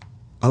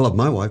 I love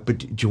my wife, but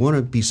do you want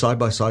to be side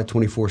by side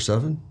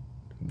 24/7?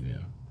 Yeah.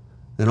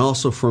 And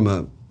also from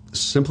a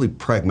simply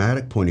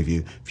pragmatic point of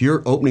view, if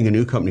you're opening a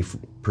new company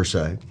per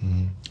se,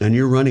 and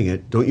you're running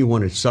it, don't you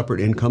want a separate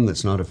income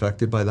that's not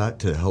affected by that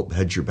to help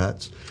hedge your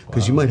bets?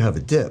 Because you might have a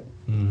dip.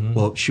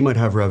 Well, she might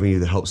have revenue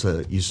that helps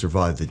you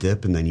survive the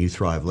dip and then you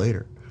thrive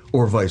later.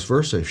 Or vice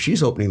versa. If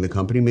she's opening the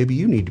company, maybe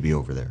you need to be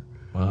over there.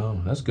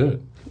 Wow, that's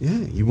good. Yeah,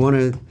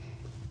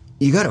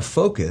 you got to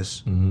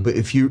focus, but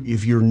if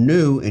you're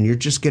new and you're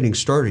just getting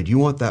started, you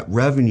want that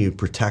revenue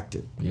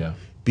protected. Yeah.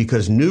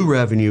 Because new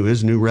revenue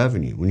is new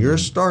revenue. When you're a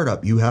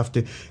startup, you have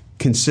to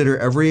consider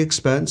every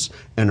expense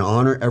and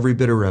honor every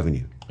bit of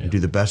revenue. Yeah. And do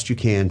the best you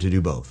can to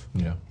do both.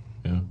 Yeah.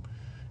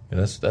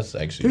 That's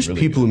actually There's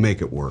really people good. who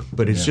make it work,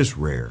 but it's just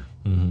rare.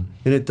 And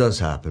it does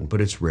happen,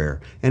 but it's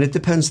rare. And it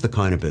depends the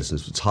kind of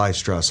business. It's high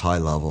stress, high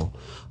level.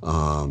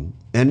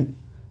 And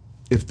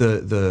if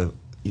the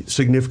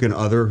significant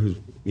other who's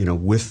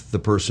with the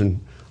person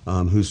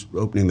who's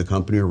opening the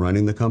company or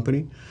running the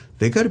company,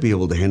 they got to be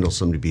able to handle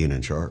somebody being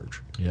in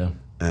charge. Yeah.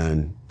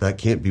 And that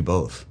can't be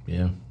both.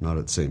 Yeah. Not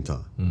at the same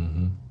time.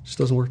 It just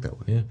doesn't work that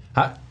way.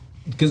 Yeah.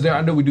 Because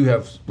I know we do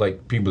have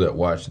like people that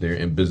watch, they're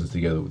in business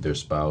together with their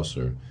spouse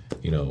or,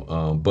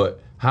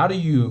 but how do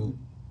you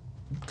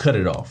cut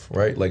it off,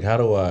 right? Like, how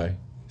do I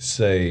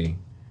say,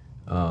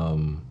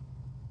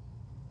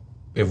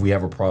 if we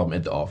have a problem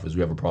at the office,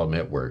 we have a problem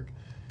at work,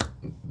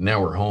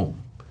 now we're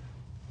home.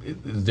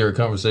 Is there a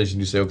conversation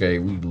you say, okay,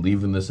 we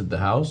leaving this at the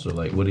house, or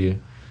like, what do you?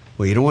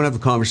 Well, you don't want to have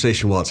the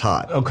conversation while it's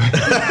hot. Okay.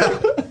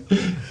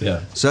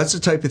 Yeah. So that's the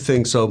type of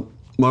thing. So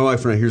my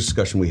wife and I, here's a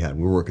discussion we had.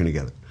 We were working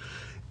together.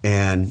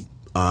 And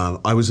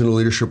I was in a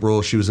leadership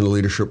role. She was in a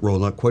leadership role,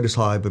 not quite as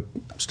high, but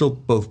still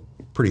both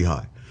pretty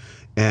high.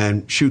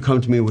 And she would come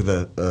to me with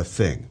a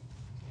thing.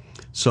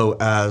 So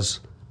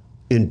as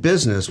in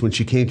business, when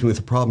she came to me with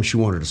a problem, she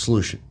wanted a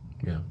solution.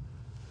 Yeah.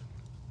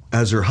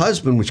 As her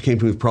husband, which came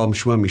to me with problems,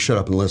 she wanted me to shut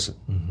up and listen.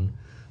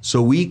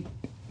 So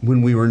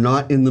when we were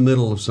not in the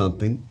middle of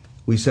something,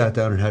 we sat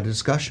down and had a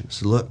discussion.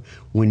 So look,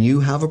 when you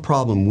have a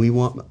problem, we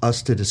want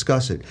us to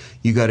discuss it.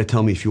 You got to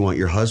tell me if you want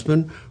your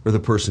husband or the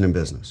person in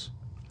business.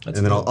 And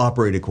then I'll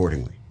operate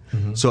accordingly.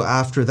 So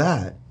after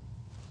that,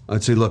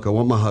 I'd say, look, I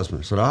want my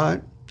husband. I said, all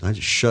right. I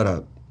just shut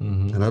up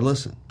and I'd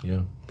listen.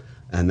 Yeah.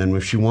 And then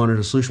if she wanted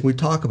a solution, we'd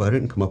talk about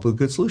it and come up with a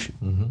good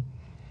solution.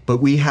 But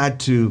we had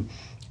to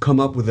come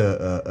up with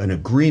an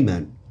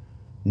agreement,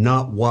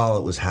 not while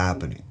it was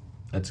happening.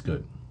 That's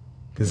good.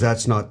 Because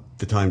that's not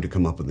the time to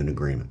come up with an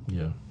agreement.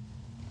 Yeah.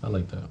 I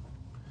like that.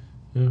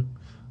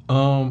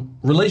 Yeah.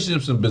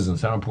 Relationships in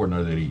business, how important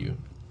are they to you?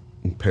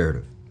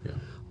 Imperative. Yeah.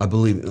 I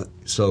believe,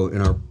 so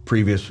in our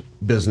previous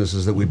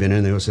businesses that we've been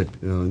in, they always said,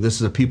 this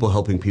is a people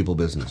helping people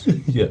business.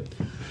 Yeah.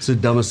 It's the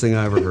dumbest thing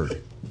I ever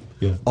heard.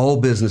 Yeah. All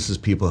business is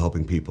people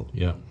helping people.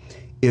 Yeah.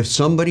 If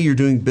somebody you're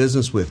doing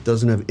business with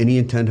doesn't have any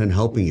intent on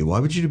helping you, why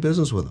would you do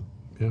business with them?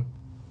 Yeah.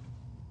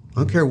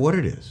 I don't care what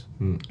it is.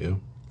 Yeah.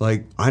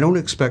 Like, I don't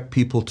expect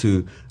people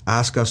to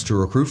ask us to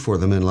recruit for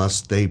them unless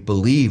they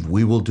believe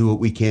we will do what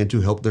we can to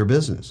help their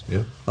business.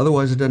 Yeah.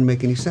 Otherwise, it doesn't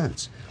make any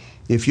sense.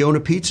 If you own a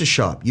pizza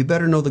shop, you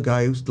better know the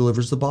guy who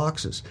delivers the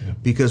boxes. Yeah.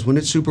 Because when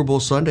it's Super Bowl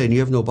Sunday and you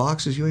have no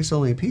boxes, you ain't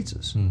selling any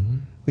pizzas.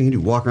 What you can do,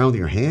 walk around with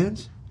your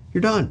hands? You're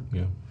done.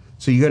 Yeah.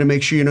 So you got to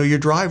make sure you know your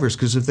drivers,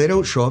 because if they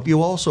don't show up,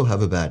 you also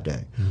have a bad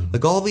day.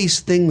 Like, all these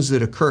things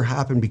that occur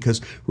happen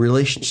because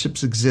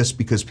relationships exist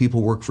because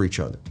people work for each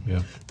other.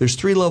 Yeah. There's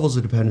 3 levels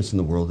of dependence in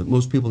the world that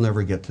most people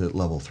never get to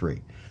level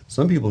 3.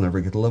 Some people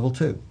never get to level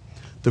 2.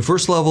 The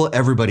first level,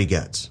 everybody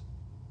gets.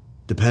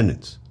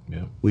 Dependence.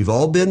 Yeah. We've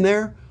all been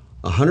there,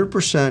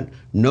 100%.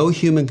 No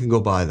human can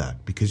go by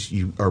that because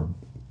you are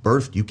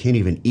birthed, you can't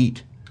even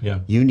eat.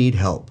 Yeah. You need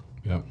help.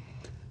 Yeah.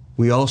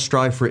 We all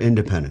strive for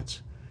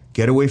independence.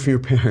 Get away from your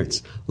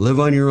parents. Live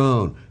on your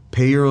own.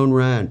 Pay your own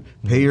rent.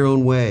 Pay your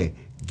own way.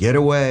 Get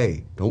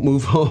away. Don't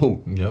move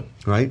home. Yep.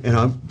 Right?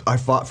 And I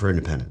fought for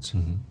independence.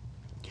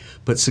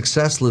 But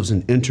success lives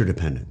in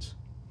interdependence.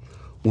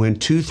 When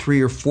 2,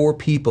 3, or 4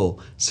 people,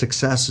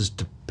 success is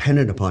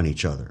dependent upon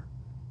each other,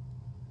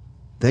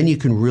 then you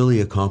can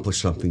really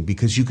accomplish something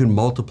because you can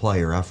multiply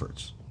your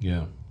efforts.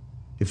 Yeah.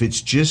 If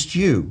it's just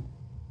you,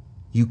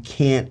 you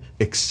can't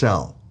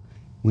excel.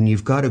 When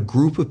you've got a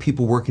group of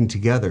people working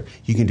together,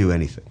 you can do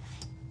anything.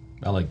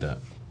 I like that.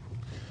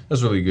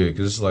 That's really good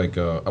because it's like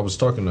I was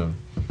talking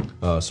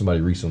to somebody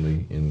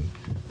recently, and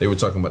they were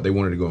talking about they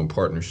wanted to go in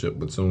partnership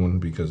with someone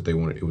because they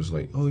wanted. It was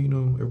like, oh,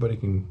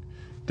 everybody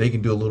they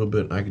can do a little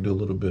bit, and I can do a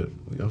little bit.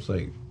 I was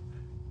like,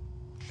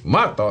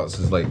 my thoughts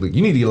is like, look,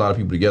 you need to get a lot of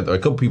people together, a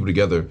couple people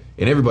together,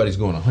 and everybody's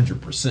going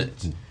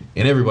 100%,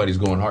 and everybody's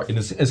going hard. And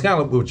it's kind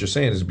of like what you're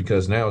saying is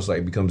because now it's like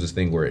it becomes this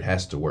thing where it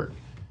has to work,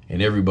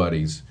 and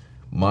everybody's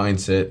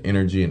mindset,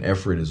 energy, and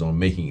effort is on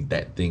making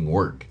that thing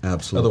work.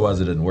 Absolutely.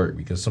 Otherwise, it doesn't work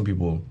because some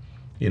people,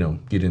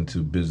 get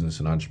into business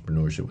and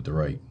entrepreneurship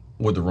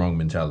with the wrong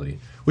mentality.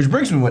 Which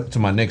brings me to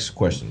my next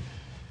question.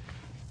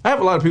 I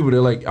have a lot of people that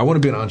are like, I want to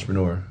be an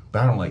entrepreneur,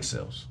 but I don't like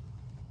sales.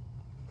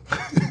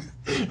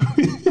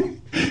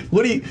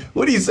 What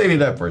do you say to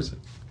that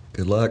person?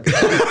 Good luck.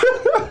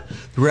 The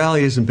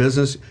reality is in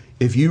business,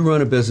 if you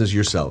run a business,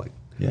 you're selling.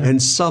 Yeah.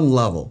 And some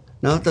level.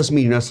 Now, it doesn't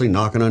mean you're necessarily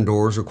knocking on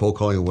doors or cold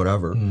calling or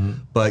whatever,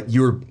 but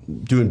you're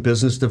doing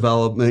business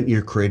development,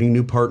 you're creating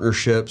new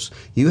partnerships.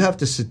 You have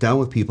to sit down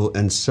with people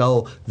and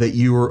sell that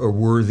you are a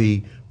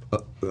worthy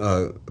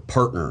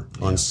partner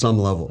on some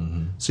level.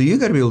 So you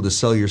got to be able to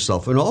sell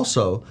yourself. And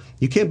also,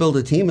 you can't build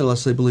a team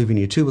unless they believe in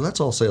you too. But that's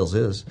all sales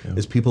is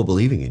people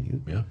believing in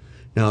you. Yeah.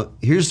 Now,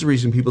 here's the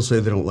reason people say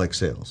they don't like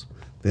sales.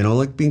 They don't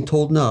like being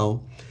told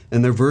no.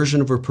 And their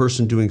version of a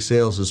person doing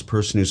sales is a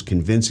person who's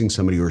convincing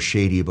somebody or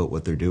shady about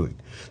what they're doing.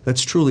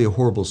 That's truly a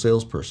horrible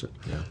salesperson.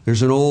 Yeah.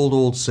 There's an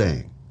old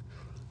saying.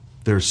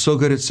 They're so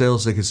good at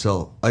sales they could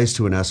sell ice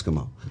to an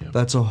Eskimo. Yeah.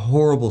 That's a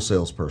horrible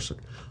salesperson.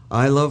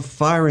 I love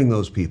firing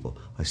those people.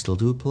 I still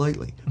do it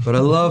politely, but I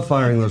love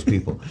firing those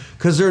people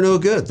because they're no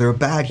good. They're a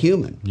bad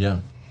human.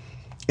 Yeah.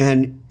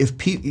 And if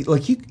people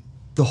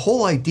the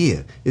whole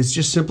idea is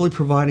just simply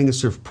providing a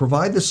service,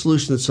 provide the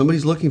solution that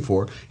somebody's looking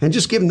for, and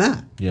just give them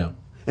that. Yeah.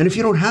 And if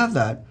you don't have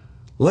that,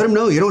 let them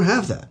know you don't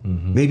have that.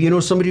 Maybe you know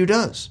somebody who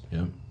does.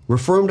 Yeah.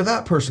 Refer them to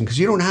that person because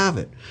you don't have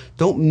it.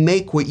 Don't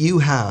make what you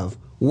have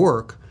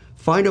work.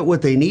 Find out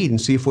what they need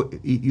and see if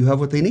you have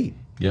what they need.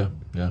 Yeah.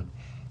 Yeah.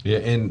 Yeah.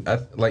 And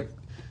like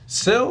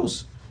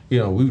sales,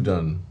 we've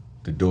done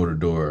the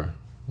door-to-door.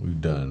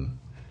 We've done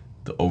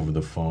the over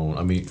the phone.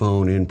 I mean,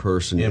 phone, in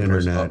person,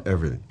 internet,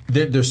 everything.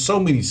 There's so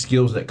many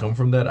skills that come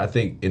from that. I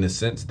think, in a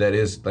sense, that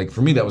is like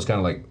for me. That was kind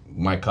of like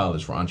my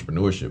college for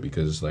entrepreneurship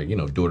because it's like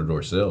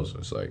door-to-door sales.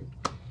 It's like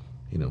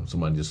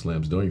somebody just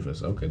slams door in your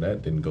face. Okay,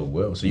 that didn't go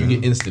well. So you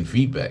get instant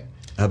feedback.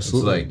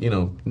 Absolutely.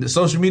 It's like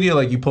social media.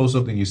 Like you post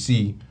something, you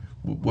see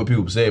what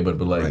people say, but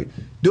like right.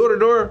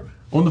 door-to-door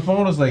on the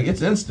phone is like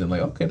it's instant.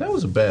 Like okay, that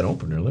was a bad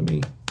opener. Let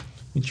me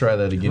try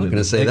that again. I'm not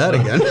going to say that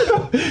again.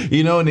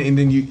 And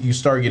then you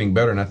start getting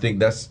better. And I think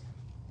that's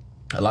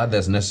a lot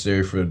that's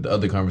necessary for the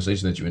other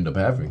conversation that you end up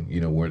having,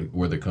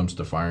 where it comes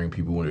to firing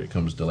people, when it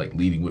comes to like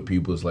leading with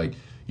people. It's like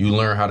you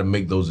learn how to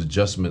make those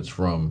adjustments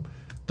from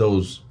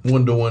those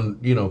one-to-one,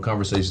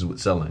 conversations with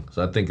selling.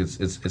 So I think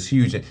it's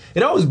huge.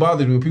 It always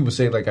bothers me when people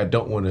say like, I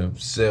don't want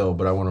to sell,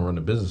 but I want to run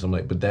a business. I'm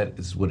like, but that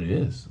is what it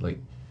is. Like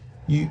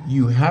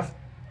you have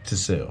to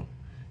sell.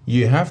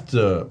 You have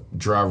to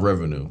drive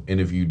revenue, and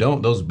if you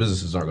don't, those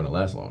businesses aren't going to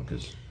last long.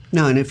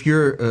 No, and if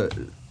you're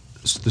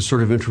the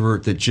sort of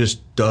introvert that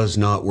just does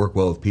not work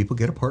well with people,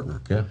 get a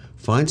partner. Yeah.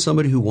 Find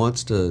somebody who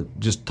wants to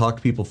just talk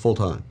to people full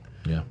time.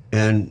 Yeah.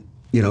 And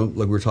like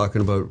we were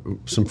talking about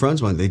some friends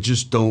of mine,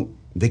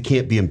 they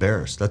can't be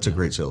embarrassed. That's a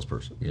great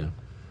salesperson. Yeah.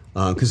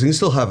 Because they can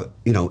still have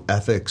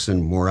ethics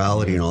and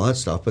morality and all that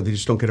stuff, but they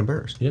just don't get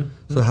embarrassed. Yeah.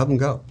 So have them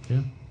go.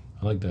 Yeah.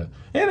 I like that.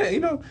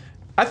 And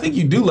I think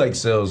you do like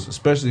sales,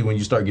 especially when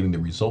you start getting the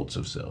results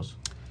of sales.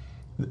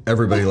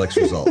 Everybody likes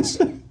results.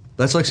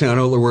 That's like saying, I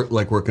don't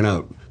like working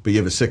out, but you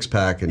have a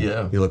six-pack and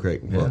you look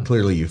great. Well,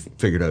 clearly you've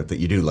figured out that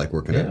you do like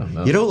working out.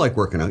 No. You don't like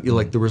working out, you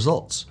like the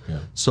results. Yeah.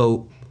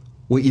 So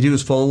what you do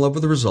is fall in love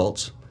with the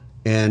results,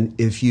 and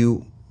if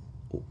you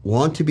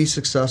want to be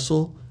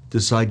successful,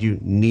 decide you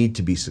need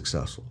to be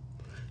successful.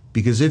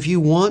 Because if you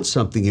want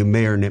something, you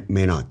may or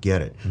may not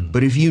get it.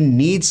 But if you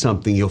need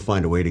something, you'll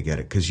find a way to get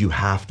it because you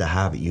have to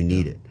have it. You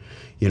need it.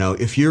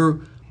 If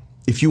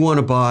you want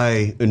to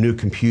buy a new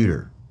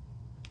computer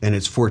and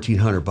it's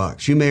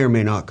 $1,400, you may or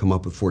may not come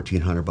up with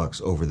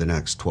 $1,400 over the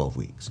next 12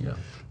 weeks. Yeah.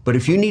 But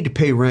if you need to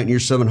pay rent and you're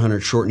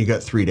 $700 short and you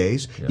got 3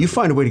 days, you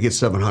find a way to get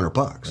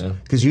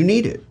 $700 because you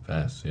need it.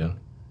 Fast, yeah.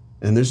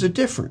 And there's a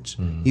difference.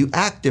 You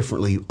act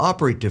differently. You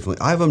operate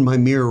differently. I have on my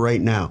mirror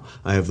right now,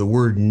 I have the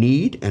word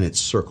need and it's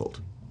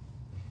circled.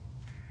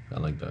 I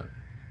like that.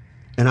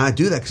 And I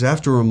do that because I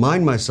have to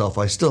remind myself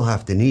I still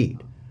have to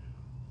need.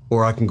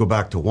 Or I can go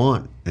back to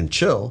want and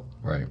chill.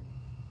 Right.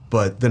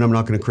 But then I'm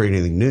not going to create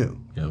anything new.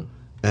 Yeah.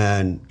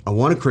 And I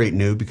want to create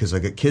new because I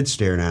got kids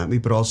staring at me,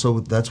 but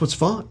also that's what's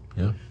fun.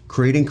 Yeah.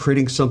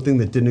 Creating something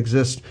that didn't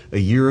exist a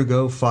year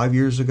ago, 5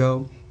 years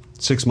ago,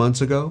 6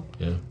 months ago.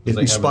 Yeah. It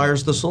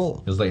inspires the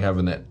soul. It's like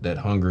having that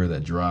hunger,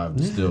 that drive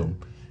to still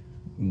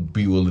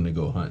be willing to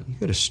go hunt. You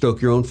got to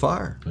stoke your own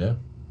fire. Yeah.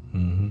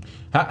 Mm-hmm.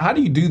 How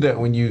do you do that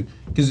when you,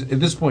 because at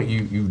this point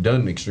you've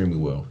done extremely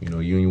well. You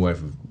and your wife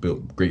have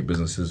built great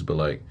businesses, but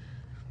like,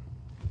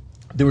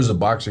 there was a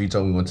boxer, he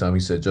told me one time, he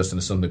said, Justin,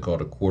 it's something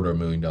called a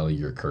 $250,000 a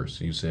year curse.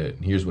 He said,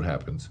 here's what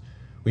happens.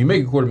 When you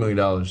make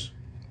 $250,000,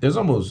 there's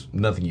almost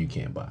nothing you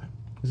can't buy.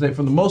 He's like,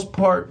 for the most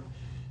part,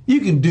 you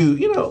can do,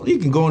 you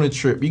can go on a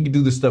trip, you can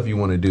do the stuff you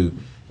want to do.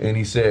 And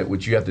he said,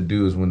 what you have to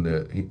do is when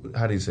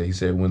he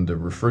said, when the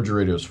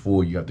refrigerator is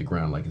full, you have to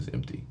ground like it's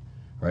empty,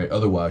 right?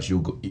 Otherwise,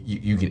 you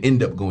can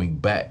end up going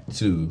back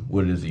to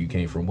what it is that you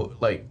came from.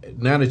 Like,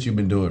 now that you've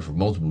been doing it for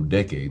multiple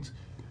decades,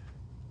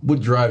 what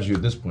drives you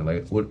at this point?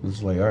 Like, what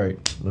it's like, all right,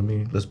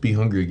 let's be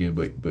hungry again,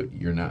 but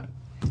you're not.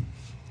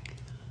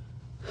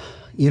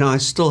 I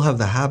still have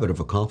the habit of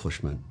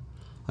accomplishment.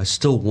 I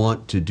still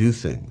want to do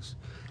things.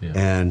 Yeah.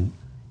 And,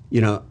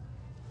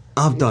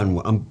 I've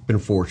been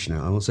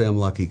fortunate. I won't say I'm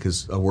lucky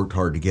because I worked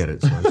hard to get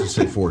it, so I just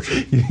say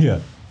fortunate.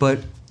 Yeah. But,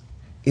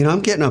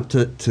 I'm getting up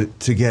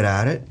to get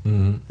at it,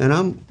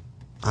 and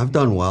I've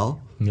done well.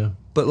 Yeah.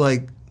 But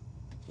like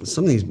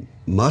some of these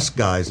Musk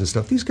guys and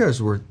stuff, these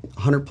guys were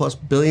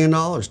 $100+ billion,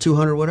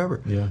 200,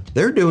 whatever. Yeah.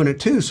 They're doing it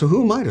too, so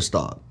who am I to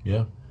stop?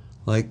 Yeah.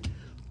 Like,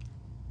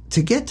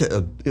 to get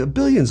to a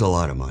billion's a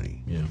lot of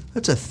money. Yeah.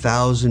 That's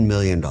 $1,000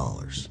 million.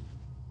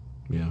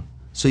 Yeah.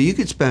 So you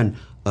could spend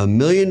 $1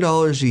 million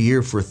a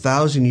year for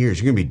 1,000 years.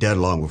 You're going to be dead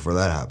long before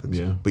that happens.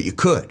 Yeah. But you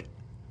could.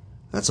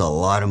 That's a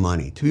lot of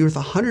money. To be worth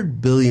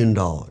 $100 billion.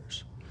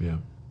 Yeah.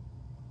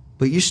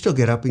 But you still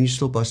get up and you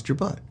still bust your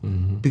butt.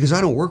 Mm-hmm. Because I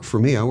don't work for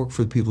me. I work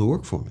for the people who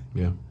work for me.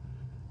 Yeah.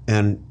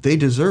 And they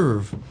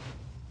deserve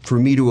for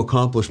me to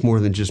accomplish more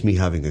than just me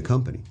having a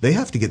company. They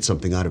have to get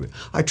something out of it.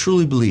 I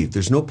truly believe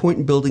there's no point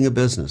in building a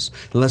business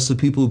unless the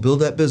people who build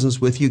that business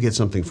with you get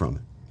something from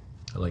it.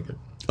 I like it.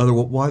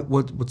 Otherwise,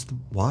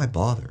 why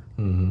bother?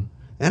 Mm-hmm.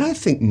 And I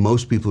think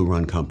most people who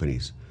run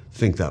companies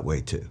think that way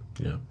too.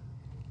 Yeah.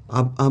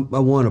 I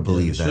want to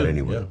believe that should,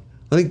 anyway. yeah.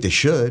 I think they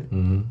should.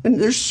 Mm-hmm. And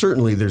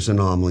there's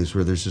anomalies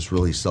where there's just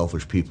really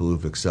selfish people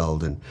who've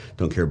excelled and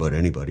don't care about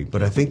anybody.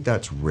 But I think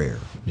that's rare.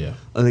 Yeah.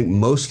 I think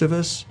most of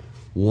us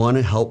want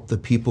to help the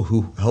people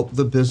who help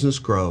the business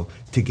grow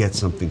to get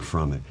something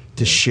from it,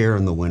 to share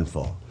in the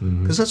windfall.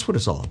 Because that's what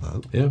it's all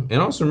about. Yeah. And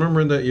also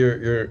remembering that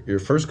your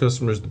first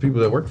customers, the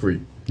people that work for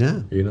you.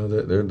 Yeah. You know,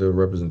 they're the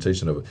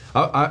representation of it.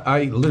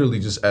 I literally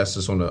just asked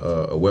this on a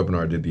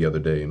webinar I did the other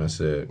day, and I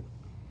said,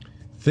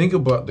 think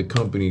about the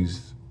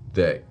companies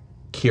that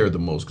care the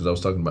most, because I was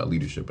talking about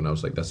leadership, and I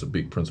was like, that's a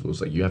big principle. It's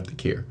like, you have to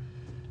care.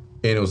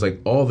 And it was like,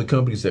 all the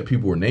companies that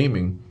people were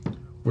naming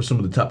were some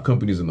of the top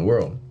companies in the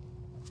world.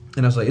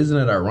 And I was like, isn't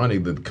it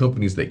ironic that the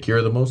companies that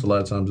care the most a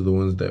lot of times are the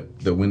ones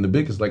that win the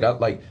biggest? Like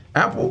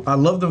Apple, I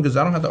love them because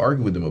I don't have to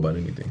argue with them about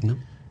anything. No.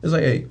 It's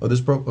like, hey,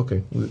 this broke.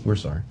 Okay, we're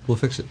sorry. We'll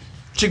fix it.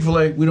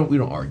 Chick-fil-A, we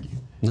don't argue.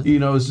 No. You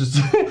know, it's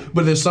just.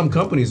 But there's some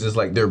companies. It's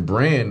like their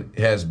brand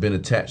has been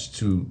attached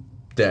to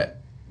that.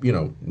 You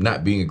know,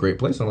 not being a great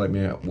place. I'm like,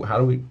 man, where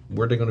are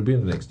they going to be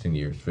in the next 10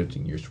 years,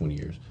 15 years, 20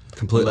 years?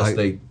 Completely. Unless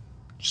they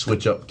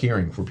switch up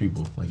caring for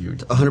people like you.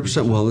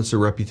 100%. Well, it's a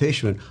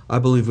reputation. And I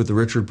believe what the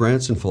Richard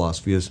Branson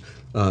philosophy is,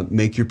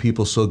 make your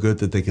people so good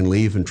that they can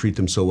leave and treat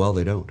them so well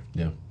they don't.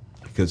 Yeah.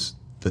 Because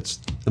that's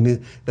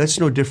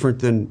no different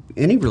than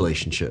any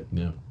relationship.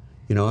 Yeah.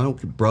 You know, I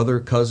don't brother,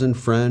 cousin,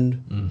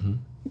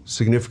 friend,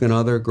 significant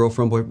other,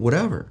 girlfriend, boy,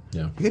 whatever.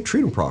 Yeah. You got to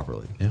treat them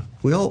properly. Yeah.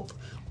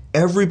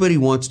 Everybody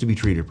wants to be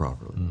treated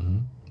properly.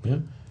 Mm-hmm. Yeah,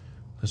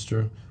 that's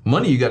true.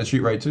 Money you got to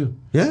treat right too.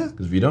 Yeah.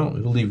 Because if you don't,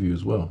 it'll leave you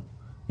as well.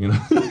 You know,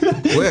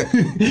 quick,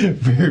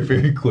 very,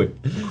 very quick.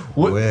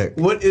 Quick.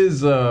 What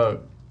is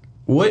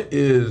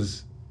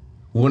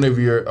one of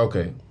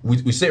your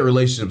we say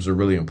relationships are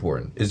really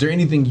important. Is there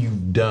anything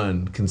you've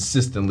done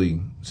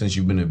consistently since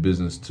you've been in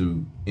business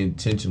to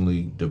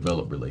intentionally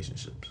develop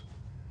relationships?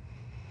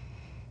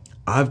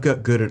 I've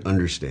got good at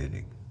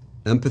understanding.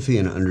 Empathy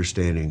and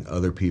understanding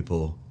other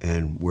people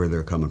and where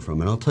they're coming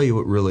from. And I'll tell you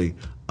what really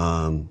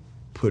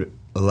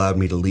allowed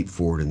me to leap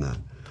forward in that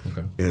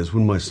is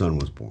when my son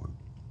was born.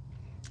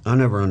 I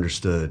never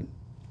understood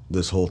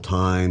this whole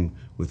time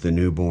with the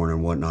newborn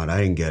and whatnot. I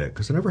didn't get it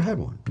because I never had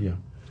one. Yeah. I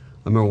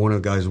remember one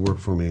of the guys who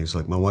worked for me, he's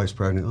like, my wife's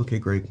pregnant. Okay,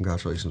 great,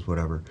 congratulations,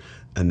 whatever.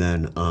 And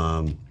then,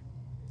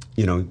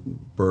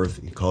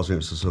 birth, he calls me up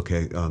and says,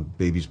 okay,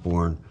 baby's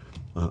born.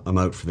 I'm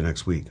out for the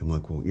next week. I'm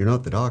like, well, you're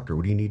not the doctor.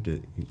 What do you need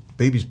to...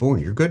 Baby's born.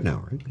 You're good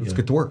now, right? Let's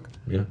get to work.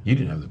 Yeah. You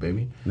didn't have the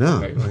baby. No.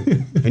 Right.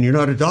 And you're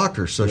not a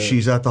doctor, so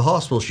she's at the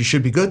hospital. She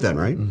should be good then,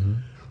 right? Mm-hmm.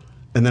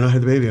 And then I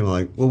had the baby. I'm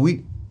like, well,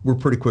 we're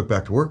pretty quick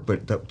back to work,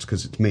 but that's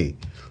because it's me.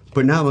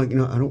 But now I'm like,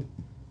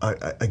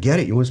 I get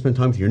it. You want to spend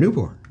time with your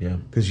newborn. Yeah.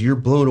 Because you're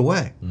blown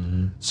away.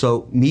 Mm-hmm.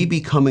 So me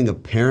becoming a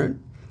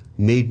parent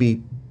made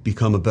me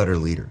become a better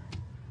leader.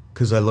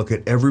 Because I look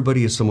at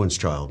everybody as someone's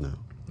child now.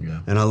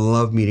 Yeah. And I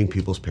love meeting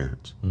people's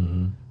parents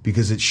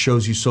because it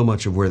shows you so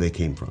much of where they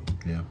came from.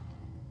 Yeah,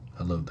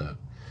 I love that.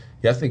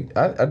 Yeah,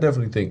 I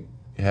definitely think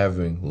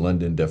having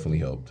London definitely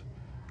helped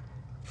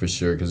for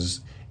sure.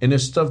 And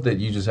there's stuff that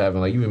you just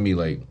haven't, like even me,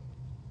 like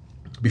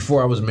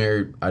before I was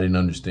married, I didn't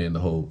understand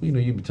the whole,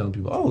 you'd be telling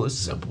people, oh, it's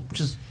simple.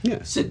 Just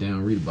sit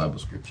down, read a Bible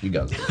scripture. You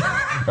guys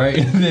right?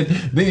 And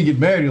then you get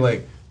married, you're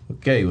like,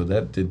 okay, well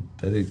that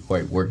didn't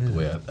quite work the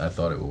way I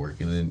thought it would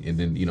work, and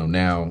then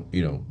now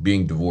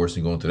being divorced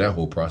and going through that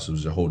whole process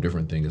is a whole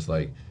different thing. It's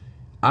like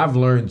I've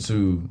learned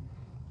to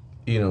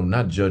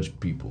not judge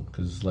people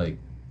because it's like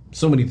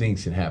so many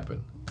things can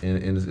happen,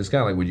 and it's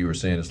kind of like what you were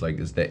saying. It's like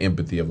it's that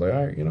empathy of like,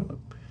 all right,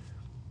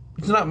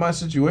 it's not my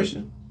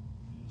situation,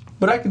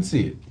 but I can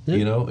see it,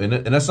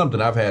 and that's something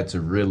I've had to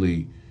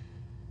really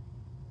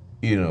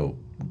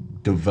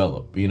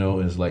develop,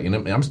 and it's like, and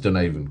I'm still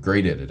not even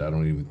great at it. I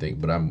don't even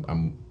think, but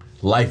I'm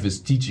life is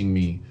teaching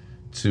me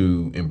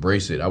to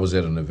embrace it. I was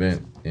at an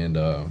event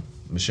and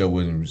Michelle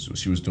Williams,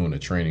 she was doing a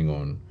training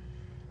on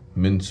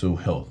mental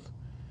health.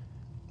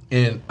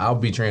 And I'll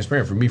be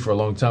transparent. For me, for a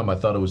long time, I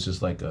thought it was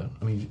just like,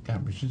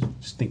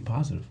 just think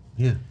positive.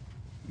 Yeah.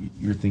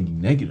 You're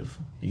thinking negative.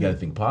 You got to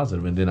think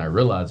positive. And then I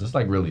realized it's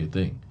like really a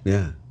thing.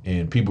 Yeah.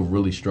 And people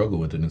really struggle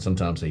with it, and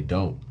sometimes they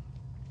don't.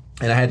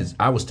 And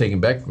I was taken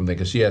back from that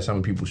because she asked how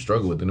many people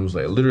struggle with it. And it was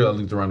like, literally, I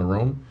looked around the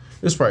room.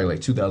 There's probably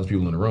like 2,000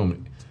 people in the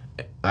room.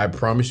 I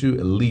promise you,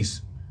 at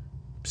least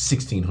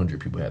 1,600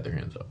 people had their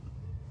hands up.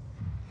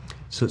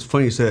 So it's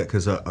funny you say that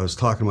because I was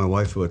talking to my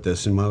wife about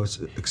this, and my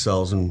wife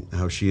excels in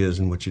how she is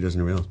and what she does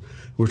in everything else.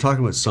 We were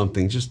talking about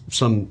something, just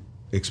some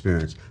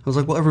experience. I was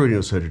like, well, everybody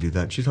knows how to do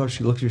that. She looked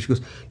at me, she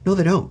goes, no,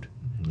 they don't.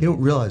 You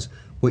don't realize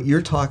what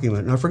you're talking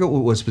about. And I forget what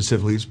it was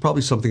specifically. It's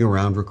probably something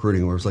around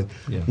recruiting where it's like,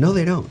 no,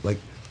 they don't. Like,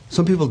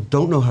 some people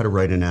don't know how to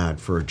write an ad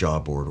for a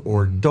job board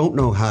or don't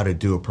know how to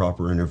do a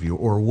proper interview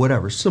or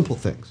whatever, simple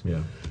things.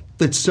 Yeah.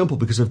 It's simple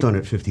because I've done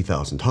it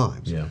 50,000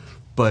 times. Yeah.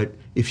 But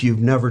if you've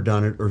never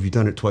done it, or if you've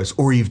done it twice,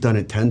 or you've done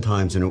it 10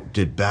 times and it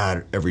did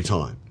bad every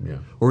time,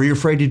 or you're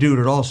afraid to do it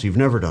at all, so you've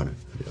never done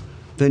it,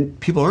 then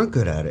people aren't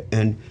good at it.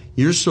 And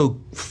you're so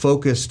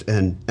focused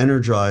and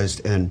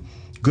energized and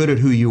good at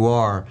who you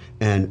are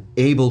and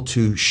able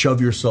to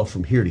shove yourself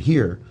from here to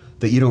here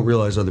that you don't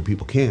realize other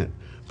people can't.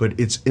 But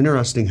it's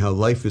interesting how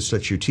life is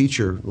such your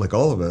teacher, like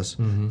all of us,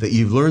 that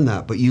you've learned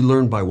that, but you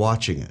learn by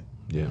watching it.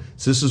 Yeah.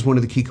 So this is one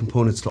of the key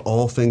components to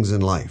all things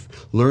in life,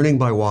 learning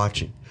by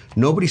watching.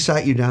 Nobody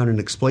sat you down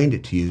and explained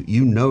it to you.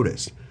 You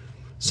noticed.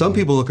 Some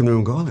people look in the room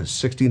and go, oh,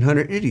 there's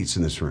 1,600 idiots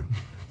in this room.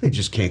 They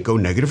just can't go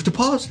negative to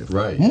positive.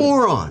 Right.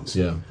 Morons.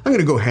 Yeah. I'm going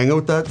to go hang out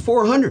with that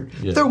 400.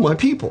 Yeah. They're my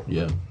people.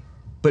 Yeah.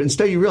 But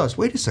instead you realize,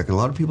 wait a second, a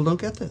lot of people don't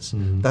get this.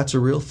 That's a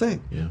real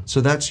thing. Yeah.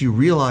 So that's you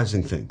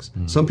realizing things.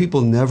 Some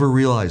people never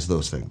realize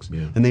those things.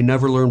 Yeah. And they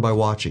never learn by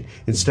watching.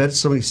 Instead,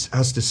 somebody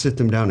has to sit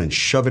them down and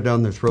shove it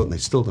down their throat and they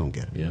still don't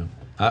get it. Yeah.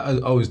 I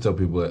always tell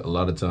people that a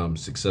lot of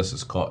times success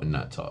is caught and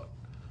not taught.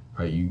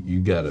 Right? You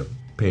got to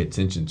pay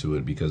attention to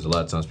it because a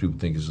lot of times people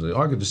think it's like,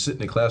 oh, I could just sit in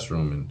the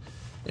classroom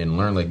and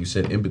learn, like you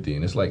said, empathy.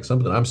 And it's like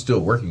something I'm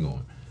still working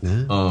on.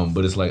 Yeah.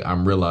 But it's like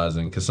I'm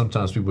realizing, because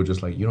sometimes people are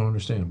just like, you don't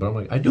understand. But I'm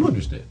like, I do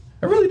understand.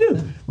 I really do.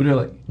 Yeah. But they're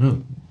like,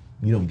 no,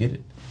 you don't get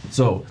it.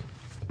 So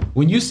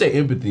when you say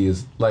empathy,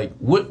 is like,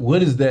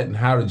 what is that and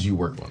how did you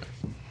work on it?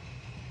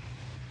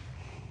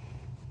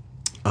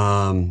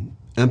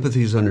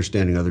 Empathy is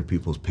understanding other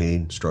people's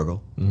pain,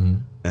 struggle,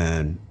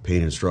 and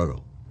pain and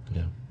struggle.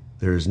 Yeah.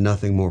 There is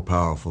nothing more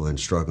powerful than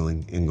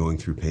struggling and going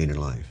through pain in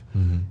life.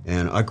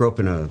 And I grew up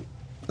in a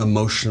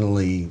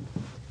emotionally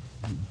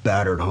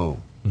battered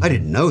home. I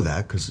didn't know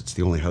that because it's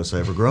the only house I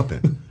ever grew up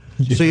in.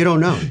 So you don't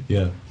know.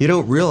 Yeah. You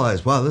don't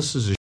realize, wow, this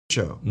is a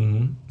show.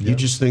 You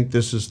just think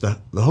this is the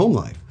home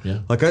life. Yeah.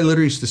 Like I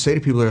literally used to say to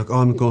people, they're like, oh,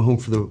 I'm going home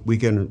for the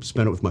weekend and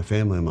spend it with my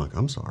family. I'm like,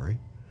 I'm sorry.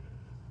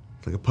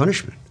 It's like a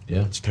punishment.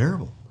 Yeah. It's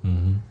terrible.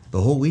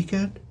 The whole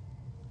weekend?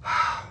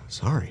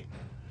 Sorry.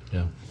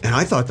 Yeah. And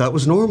I thought that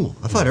was normal.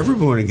 I thought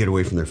everyone wanted to get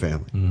away from their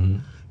family.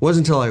 It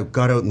wasn't until I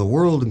got out in the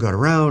world and got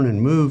around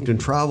and moved and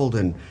traveled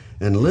and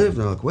lived,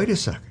 and I'm like, wait a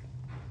second.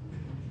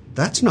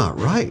 That's not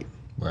right.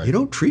 You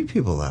don't treat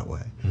people that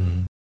way.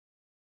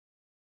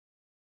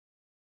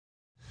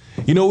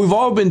 You know, we've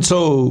all been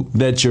told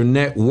that your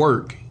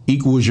network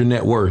equals your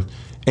net worth.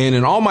 And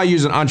in all my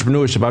years in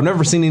entrepreneurship, I've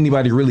never seen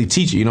anybody really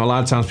teach it. You know, a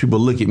lot of times people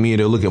look at me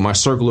and they'll look at my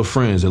circle of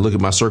friends, they look at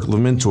my circle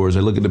of mentors,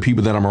 they look at the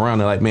people that I'm around.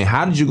 They're like, man,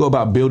 how did you go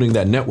about building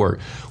that network?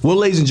 Well,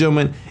 ladies and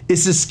gentlemen,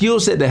 it's a skill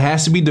set that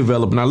has to be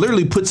developed. And I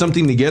literally put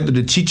something together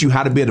to teach you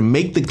how to be able to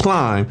make the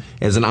climb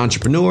as an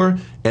entrepreneur,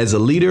 as a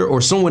leader,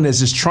 or someone that's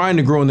just trying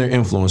to grow in their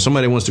influence.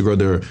 Somebody that wants to grow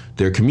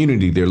their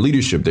community, their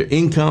leadership, their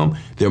income,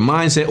 their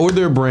mindset, or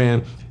their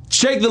brand.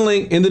 Check the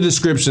link in the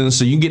description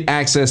so you can get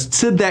access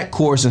to that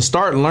course and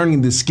start learning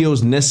the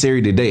skills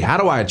necessary today. How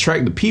do I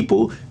attract the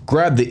people,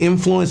 grab the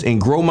influence, and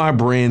grow my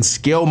brand,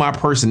 scale my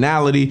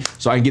personality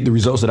so I can get the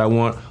results that I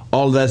want?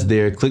 All of that's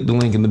there. Click the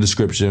link in the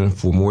description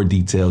for more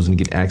details and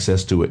get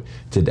access to it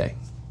today.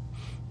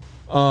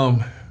 I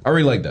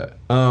really like that.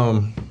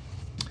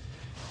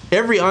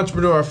 Every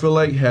entrepreneur, I feel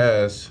like,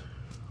 has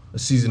a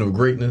season of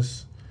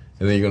greatness,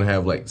 and then you're going to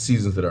have like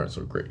seasons that aren't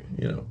so great,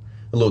 you know.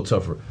 A little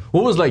tougher.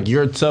 What was like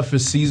your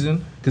toughest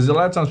season? Because a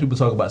lot of times people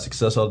talk about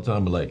success all the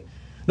time, but like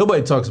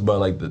nobody talks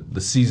about like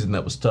the season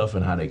that was tough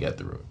and how they got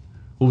through it.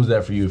 What was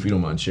that for you, if you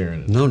don't mind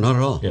sharing it? No, not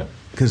at all. Yeah.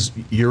 Because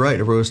you're right.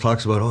 Everyone always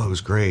talks about, oh, it was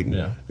great. And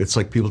yeah. It's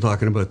like people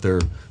talking about their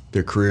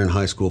career in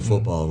high school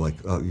football. Like,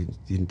 oh, you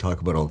didn't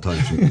talk about it all the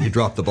time. You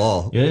dropped the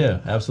ball.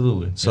 Yeah,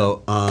 absolutely.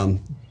 So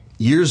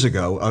years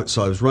ago,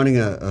 so I was running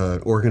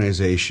an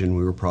organization.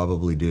 We were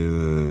probably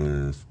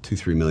doing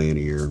 $2-3 million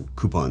a year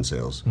coupon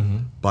sales.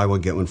 Buy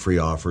one, get one free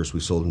offers. We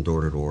sold them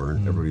door to door, and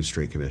everybody was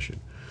straight commission.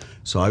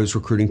 So I was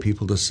recruiting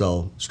people to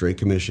sell straight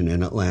commission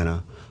in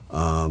Atlanta,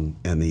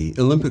 and the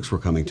Olympics were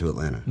coming to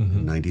Atlanta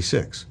in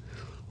 '96.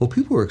 Well,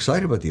 people were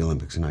excited about the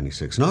Olympics in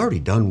 '96, and I already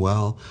done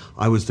well.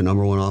 I was the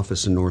 #1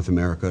 office in North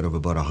America out of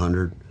about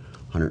 100,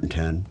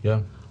 110.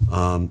 Yeah.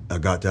 I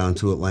got down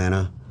to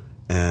Atlanta.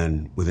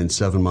 And within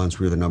 7 months,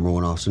 we were the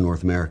 #1 office in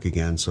North America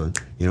again. So,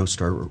 you know,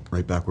 start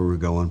right back where we were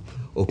going.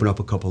 Open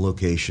up a couple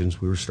locations.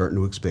 We were starting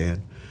to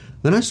expand.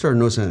 Then I started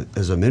noticing,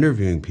 as I'm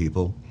interviewing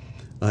people,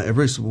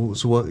 everybody said, well,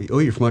 so what, oh,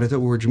 you're from out of there?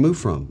 Where'd you move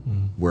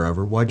from?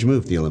 Wherever. Why'd you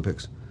move? The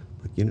Olympics.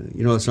 Like, you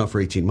know, it's not for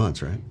 18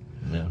 months, right?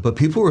 Yeah. But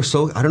people were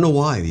so, I don't know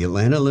why, the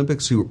Atlanta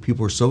Olympics,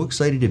 people were so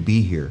excited to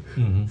be here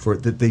for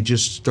it that they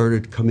just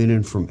started coming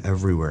in from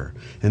everywhere.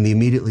 And they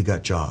immediately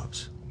got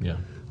jobs. Yeah.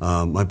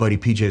 My buddy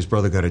PJ's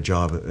brother got a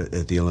job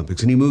at the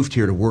Olympics, and he moved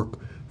here to work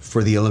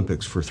for the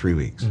Olympics for 3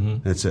 weeks.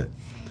 That's it.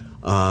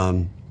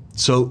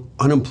 So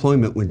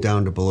unemployment went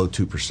down to below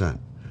 2%.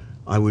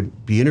 I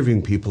would be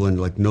interviewing people and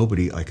like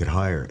nobody I could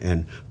hire.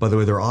 And by the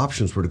way, their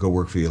options were to go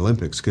work for the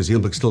Olympics because the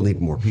Olympics still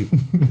need more people.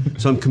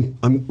 So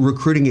I'm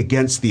recruiting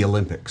against the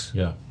Olympics.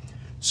 Yeah.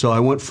 So I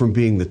went from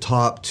being the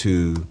top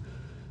to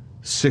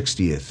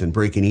 60th and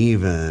breaking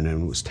even,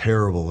 and it was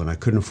terrible, and I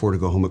couldn't afford to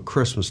go home at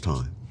Christmas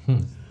time.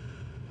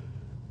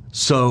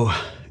 So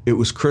it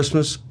was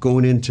Christmas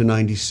going into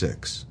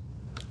 96.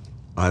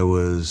 I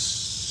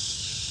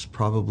was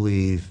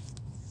probably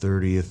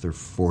 30th or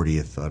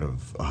 40th out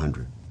of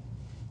 100.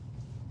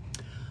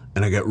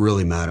 And I got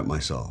really mad at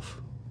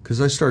myself because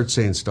I started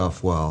saying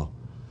stuff, well,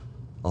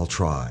 I'll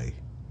try,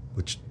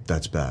 which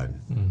that's bad.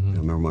 I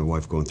remember my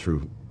wife going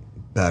through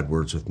bad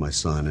words with my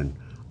son, and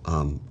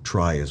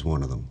try is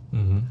one of them.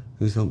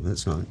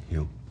 That's not,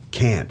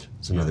 can't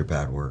is another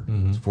bad word.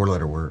 It's a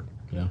 4-letter word.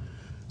 Yeah.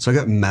 So I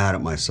got mad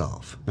at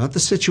myself, not the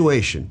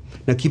situation.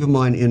 Now keep in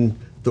mind, in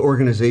the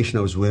organization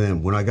I was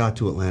within, when I got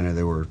to Atlanta,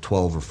 there were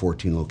 12 or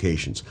 14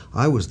 locations.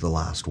 I was the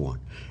last one.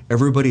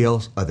 Everybody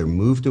else either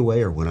moved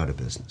away or went out of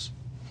business.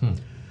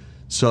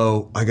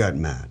 So I got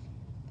mad,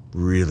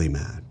 really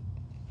mad.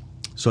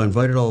 So I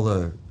invited all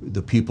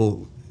the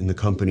people in the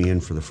company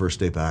in for the first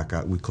day back.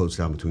 We closed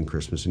down between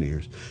Christmas and New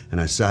Year's. And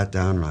I sat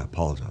down and I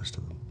apologized to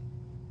them.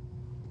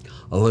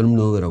 I let them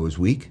know that I was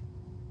weak,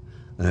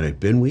 and that I'd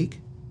been weak,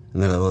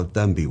 and that I let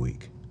them be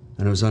weak.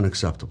 And it was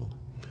unacceptable.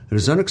 It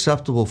was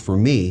unacceptable for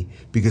me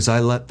because I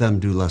let them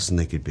do less than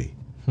they could be.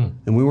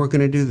 And we weren't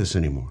going to do this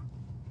anymore.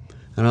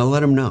 And I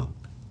let them know.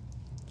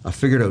 I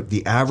figured out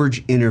the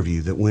average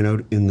interview that went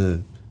out in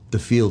the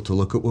field to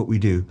look at what we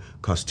do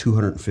cost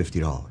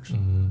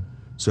 $250.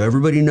 So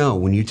everybody know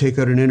when you take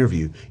out an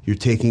interview, you're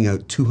taking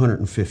out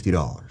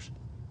 $250.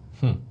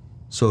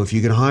 So if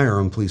you can hire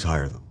them, please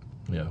hire them.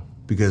 Yeah.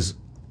 Because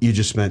you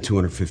just spent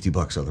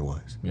 $250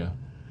 otherwise. Yeah.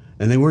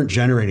 And they weren't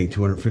generating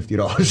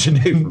 $250 a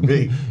day for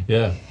me.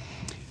 Yeah.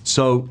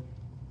 So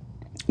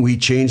we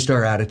changed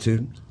our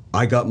attitude.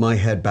 I got my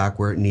head back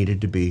where it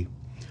needed to be.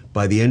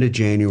 By the end of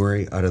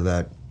January, out of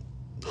that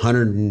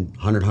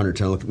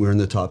 110, we were in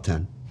the top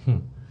 10.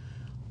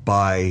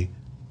 By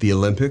the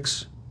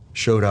Olympics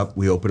showed up,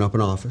 we opened up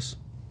an office.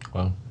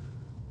 Wow.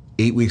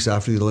 8 weeks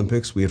after the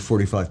Olympics, we had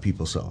 45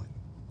 people selling.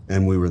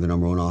 And we were the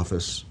number one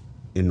office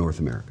in North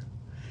America.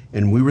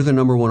 And we were the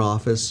number one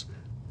office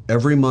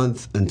every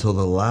month until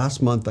the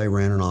last month I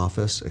ran an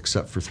office,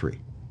 except for 3.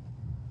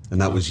 And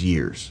that was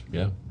years.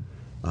 Yeah.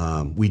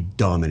 We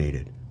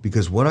dominated.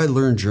 Because what I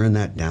learned during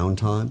that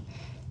downtime,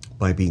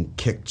 by being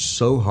kicked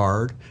so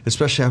hard,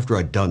 especially after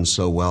I'd done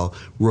so well,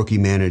 rookie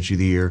manager of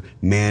the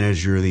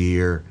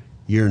year,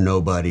 you're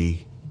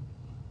nobody.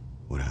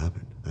 What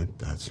happened?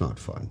 That's not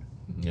fun.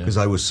 Because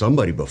I was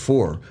somebody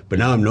before, but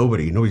now I'm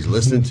nobody. Nobody's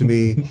listening to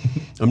me.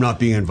 I'm not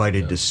being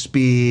invited to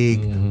speak.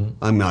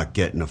 I'm not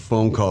getting a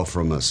phone call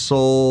from a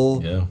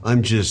soul. Yeah.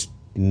 I'm just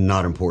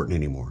not important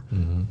anymore.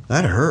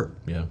 That hurt.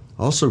 Yeah.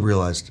 I also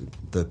realized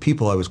the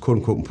people I was quote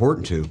unquote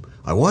important to,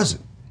 I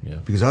wasn't. Yeah.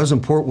 Because I was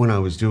important when I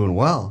was doing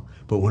well,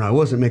 but when I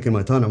wasn't making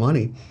my ton of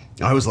money,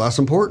 I was less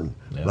important.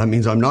 Yeah. That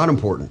means I'm not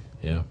important.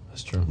 Yeah,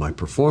 that's true. My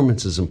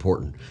performance is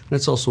important, and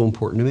it's also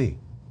important to me.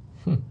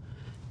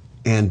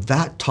 And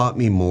that taught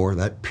me more.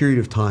 That period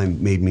of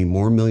time made me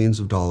more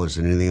millions of dollars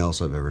than anything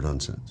else I've ever done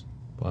since.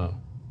 Wow.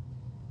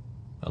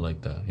 I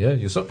like that. Yeah,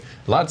 a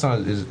lot of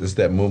times it's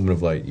that moment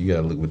of like, you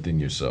got to look within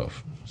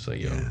yourself. Say,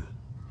 yo,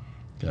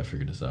 got to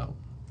figure this out.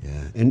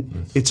 Yeah,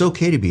 and it's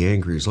okay to be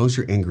angry as long as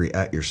you're angry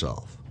at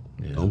yourself.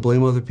 Yeah. Don't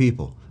blame other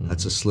people.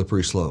 That's a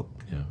slippery slope.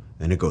 Yeah.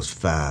 And it goes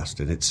fast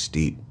and it's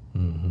steep.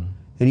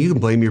 And you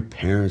can blame your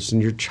parents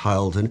and your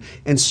childhood,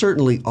 and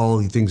certainly all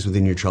the things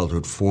within your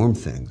childhood form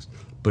things,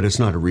 but it's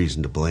not a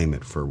reason to blame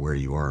it for where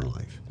you are in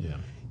life. Yeah.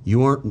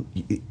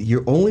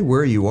 You're only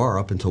where you are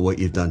up until what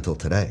you've done till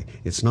today.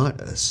 It's not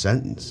a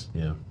sentence.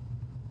 Yeah.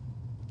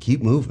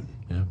 Keep moving.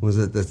 Yeah.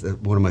 That's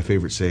one of my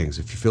favorite sayings.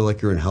 If you feel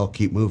like you're in hell,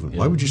 keep moving. Yeah.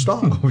 Why would you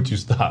stop? Why would you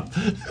stop?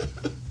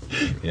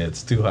 Yeah,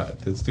 it's too hot.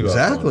 It's too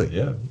Exactly. hot.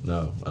 Yeah,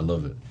 no, I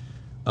love it.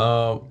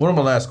 One of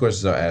my last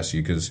questions I'll ask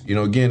you, because,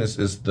 again, it's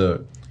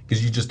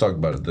because you just talked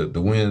about it,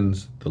 the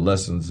wins, the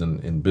lessons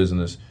in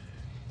business.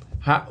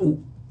 How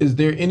is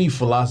there any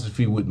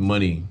philosophy with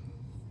money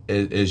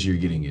as you're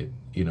getting it?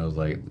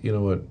 Like, you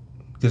know what?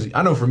 Because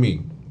I know for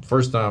me,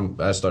 first time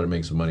I started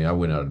making some money, I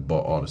went out and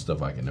bought all the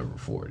stuff I could never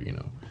afford,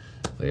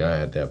 Like, I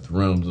had to have the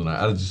rims, and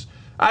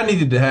I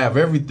needed to have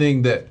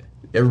everything that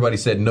everybody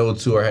said no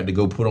to, or I had to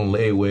go put on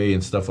layaway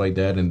and stuff like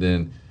that. And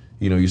then,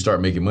 you start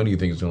making money, you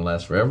think it's going to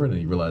last forever, and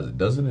then you realize it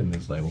doesn't. And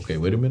it's like, okay,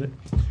 wait a minute.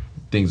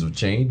 Things have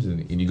changed,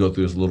 and you go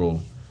through this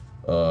little,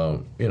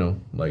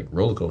 like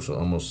roller coaster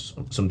almost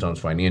sometimes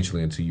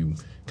financially until you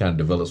kind of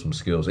develop some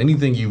skills.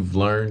 Anything you've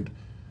learned,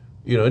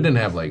 it didn't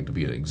have like to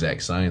be an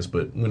exact science,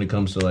 but when it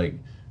comes to like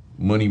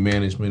money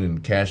management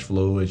and cash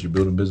flow as you're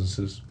building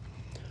businesses.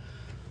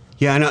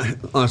 Yeah, and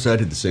honestly, I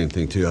did the same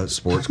thing too.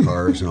 Sports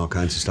cars and all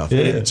kinds of stuff. Yeah.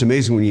 It's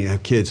amazing when you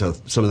have kids how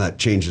some of that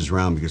changes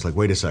around because, like,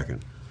 wait a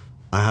second,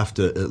 I have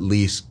to at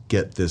least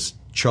get this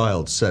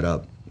child set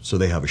up so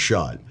they have a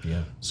shot.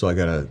 Yeah. So I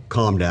got to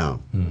calm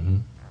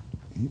down.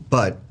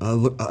 But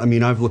I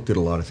mean, I've looked at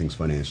a lot of things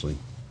financially.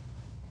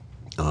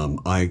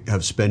 I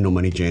have spend no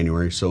money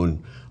January, so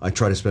I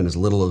try to spend as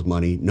little as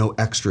money, no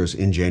extras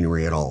in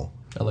January at all.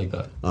 I like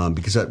that.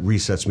 Because that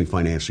resets me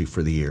financially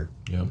for the year.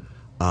 Yeah.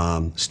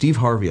 Steve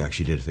Harvey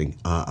actually did a thing.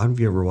 I don't know if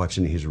you ever watched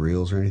any of his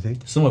reels or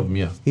anything. Some of them,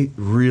 yeah.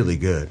 Really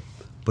good.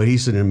 But he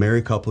said in a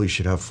married couple, you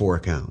should have 4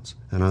 accounts.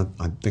 And I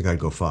think I'd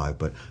go 5.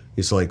 But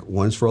it's like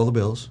one's for all the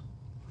bills,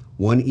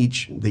 one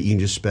each that you can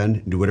just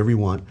spend, do whatever you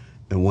want,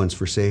 and one's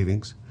for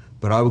savings.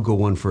 But I would go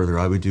one further.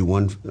 I would do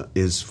one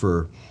is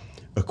for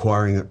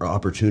acquiring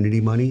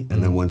opportunity money,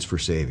 and then one's for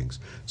savings.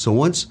 So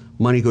once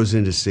money goes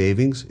into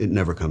savings, it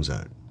never comes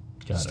out.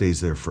 It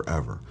stays there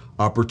forever.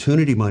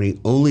 Opportunity money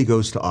only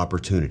goes to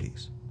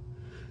opportunities.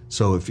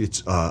 So if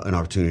it's an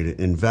opportunity,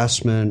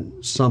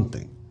 investment,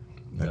 something,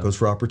 that goes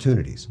for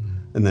opportunities.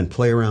 And then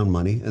play around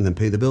money, and then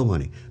pay the bill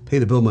money. Pay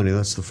the bill money,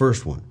 that's the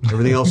first one.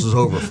 Everything else is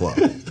overflow,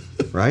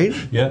 right?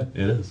 Yeah,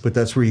 it is. But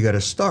that's where you got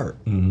to start.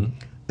 And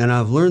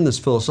I've learned this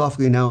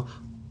philosophically now.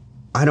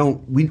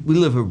 We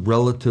live a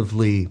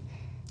relatively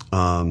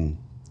calm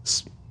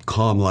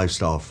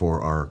lifestyle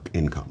for our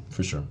income.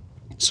 For sure.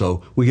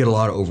 So we get a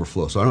lot of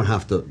overflow. So I don't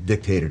have to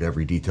dictate it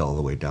every detail all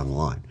the way down the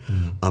line.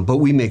 But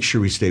we make sure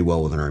we stay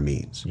well within our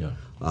means. Yeah.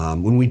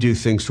 When we do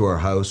things to our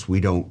house, we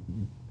don't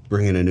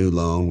bring in a new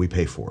loan, we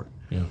pay for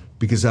it. Yeah.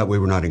 Because that way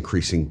we're not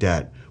increasing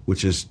debt,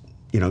 which is,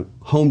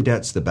 home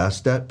debt's the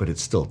best debt, but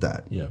it's still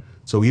debt. Yeah.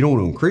 So you don't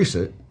want to increase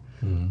it.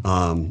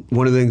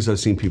 One of the things I've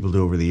seen people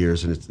do over the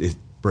years, and it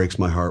breaks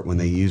my heart when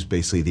they use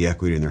basically the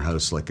equity in their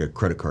house like a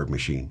credit card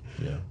machine.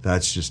 Yeah.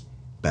 That's just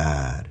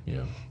bad.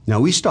 Yeah. Now,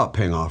 we stopped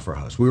paying off our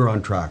house. We were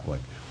on track.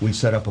 Like, we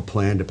set up a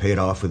plan to pay it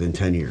off within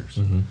 10 years.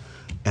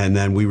 And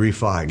then we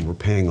refied, and we're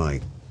paying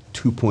like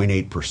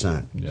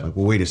 2.8%. Yeah. Like,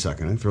 well, wait a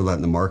second. I can throw that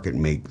in the market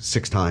and make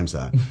 6 times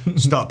that.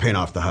 Stop paying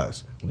off the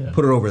house. Yeah.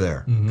 Put it over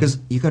there. Because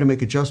you got to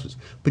make adjustments.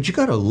 But you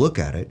got to look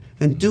at it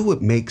and do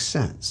what makes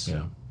sense.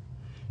 Yeah.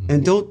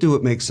 And don't do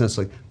what makes sense.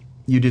 Like,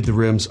 you did the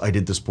rims, I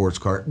did the sports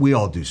car. We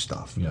all do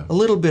stuff. Yeah. A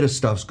little bit of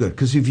stuff's good.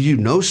 Because if you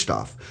do no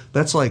stuff,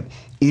 that's like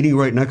eating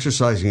right and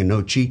exercising and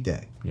no cheat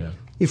day. Yeah.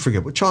 You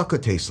forget what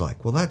chocolate tastes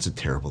like. Well, that's a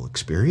terrible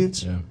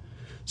experience. Yeah.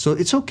 So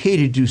it's okay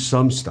to do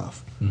some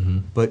stuff.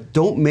 But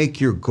don't make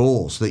your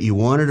goals that you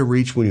wanted to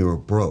reach when you were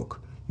broke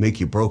make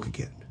you broke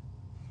again.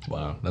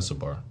 Wow, that's a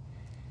bar.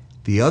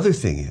 The other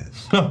thing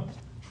is,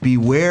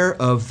 beware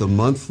of the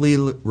monthly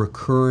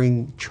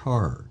recurring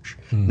charge.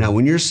 Now,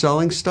 when you're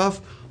selling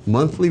stuff,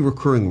 monthly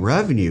recurring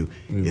revenue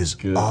is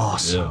good.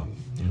 awesome.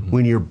 Yeah.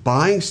 When you're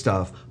buying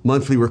stuff,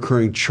 monthly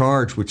recurring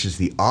charge, which is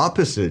the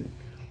opposite,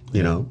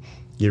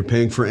 you're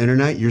paying for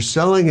internet, you're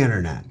selling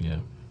internet. Yeah.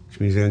 Which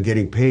means I'm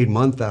getting paid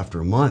month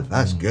after month.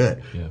 That's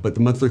good. Yeah. But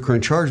the monthly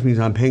recurring charge means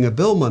I'm paying a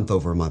bill month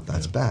over month.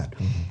 That's bad.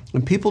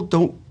 And people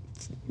don't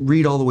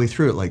read all the way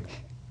through it. Like,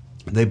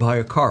 they buy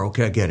a car.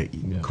 Okay, I get it.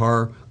 Yeah.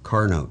 Car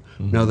note.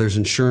 Now there's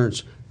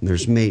insurance, and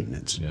there's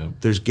maintenance,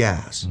 there's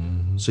gas.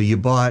 So you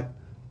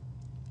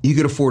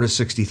could afford a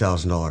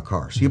 $60,000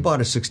 car. So you bought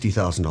a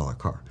 $60,000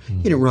 car.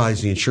 You didn't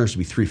realize the insurance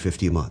would be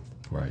 $350 a month.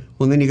 Right.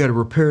 Well, then you got to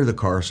repair the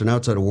car, so now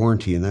it's out of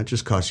warranty, and that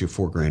just costs you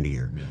 $4,000 a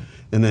year. Yeah.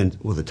 And then,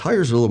 well, the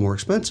tires are a little more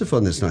expensive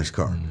on this nice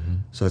car,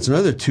 so it's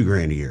another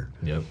 $2,000 a year.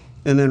 Yep.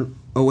 And then,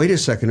 oh, wait a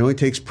second, it only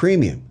takes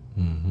premium,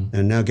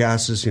 and now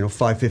gas is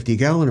 $5.50 a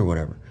gallon or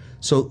whatever.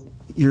 So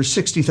your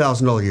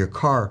 $60,000 a year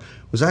car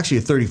was actually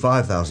a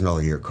 $35,000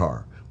 a year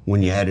car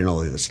when you add in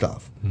all of the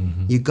stuff.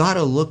 You got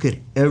to look at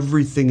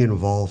everything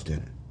involved in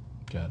it,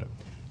 Got it.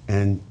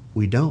 and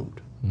we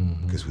don't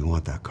because we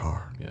want that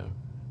car. Yeah.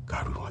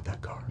 God, we want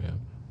that car. Yeah.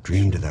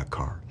 Dreamed of that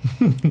car.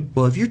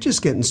 Well, if you're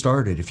just getting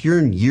started, if you're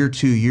in year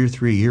 2, year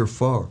 3, year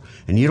 4,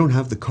 and you don't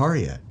have the car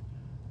yet,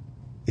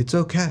 it's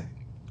okay.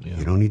 Yeah.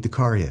 You don't need the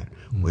car yet.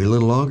 Wait a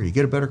little longer, you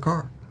get a better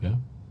car. Yeah.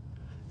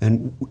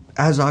 And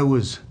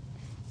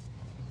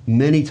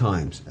many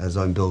times as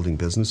I'm building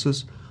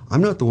businesses,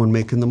 I'm not the one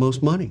making the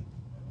most money.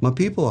 My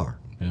people are.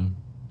 Yeah.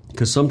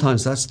 Because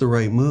sometimes that's the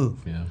right move.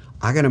 Yeah.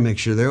 I got to make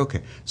sure they're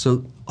okay.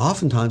 So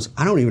oftentimes,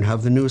 I don't even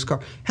have the newest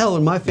car. Hell,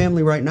 in my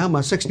family right now,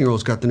 my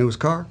 16-year-old's got the newest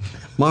car.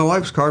 My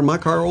wife's car and my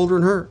car are older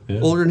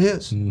than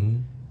his.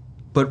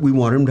 But we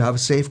want him to have a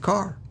safe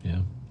car. Yeah.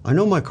 I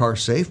know my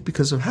car's safe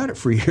because I've had it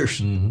for years.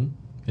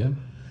 Yeah.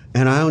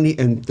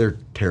 And they're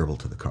terrible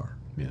to the car.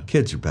 Yeah.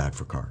 Kids are bad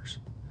for cars.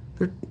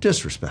 They're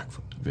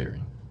disrespectful.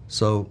 Very.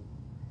 So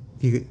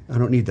I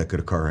don't need that good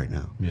a car right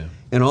now. Yeah.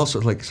 And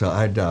also,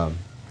 I'd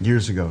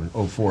years ago, in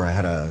 2004, I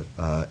had a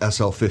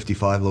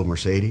SL55 little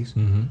Mercedes,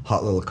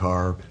 hot little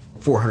car,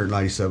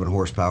 497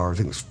 horsepower. I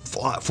think it was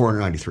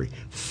 493.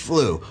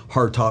 Flew,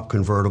 hardtop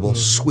convertible,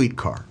 sweet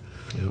car.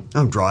 Yep.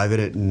 I'm driving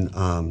it, and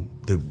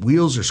the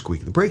wheels are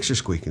squeaking, the brakes are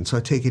squeaking. So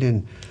I take it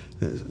in.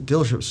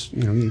 Dealerships,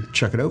 you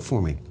check it out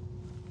for me.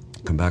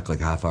 Come back like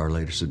a half hour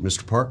later, said,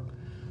 Mr. Park?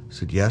 I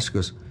said, yes. He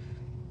goes,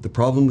 the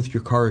problem with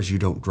your car is you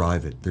don't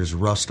drive it. There's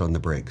rust on the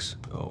brakes.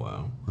 Oh,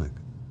 wow. Like,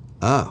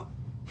 oh.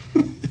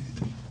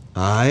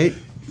 All right.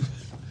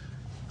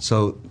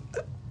 So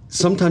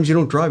sometimes you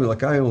don't drive it.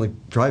 Like I only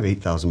drive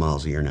 8,000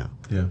 miles a year now.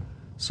 Yeah.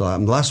 So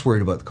I'm less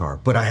worried about the car.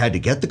 But I had to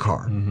get the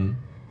car. Mm-hmm.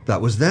 That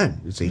was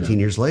then. It's 18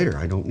 years later.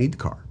 I don't need the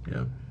car.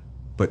 Yeah.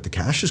 But the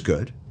cash is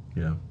good.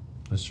 Yeah.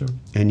 That's true.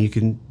 And you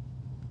can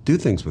do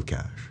things with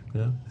cash.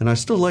 Yeah. And I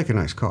still like a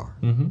nice car.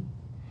 Mm-hmm.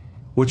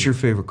 What's your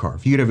favorite car?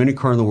 If you could have any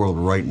car in the world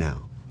right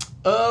now.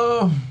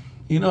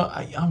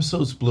 I'm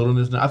so split on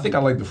this now. I think I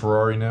like the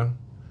Ferrari now.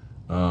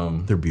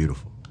 They're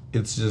beautiful.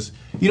 It's just,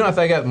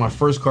 after I got my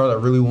first car that I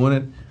really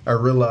wanted, I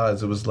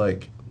realized it was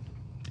like,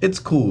 it's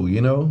cool,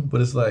 but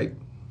it's like,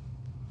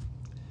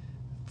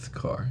 it's a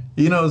car.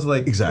 It's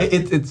like, exactly.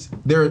 It's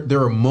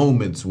there are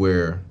moments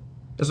where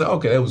it's like,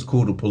 okay, that was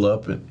cool to pull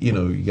up and,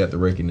 you got the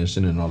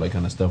recognition and all that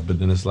kind of stuff. But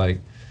then it's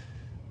like,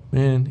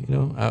 man,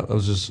 I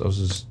was just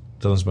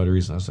telling somebody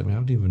recently, I was like, man, I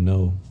don't even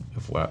know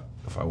if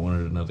I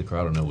wanted another car,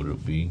 I don't know what it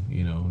would be,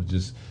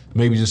 just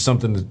maybe just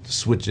something to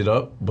switch it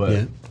up.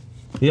 But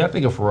yeah, I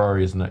think a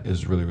Ferrari is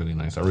really, really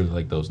nice. I really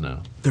like those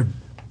now. They're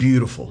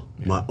beautiful.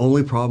 Yeah. My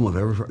only problem with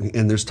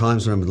and there's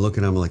times when I've been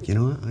looking, I'm like, you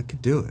know what, I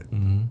could do it.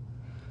 Mm-hmm.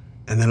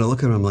 And then I look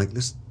at them, I'm like,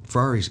 this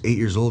Ferrari's 8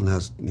 years old and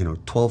has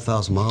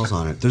 12,000 miles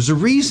on it. There's a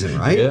reason,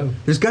 right? Yeah.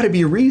 There's got to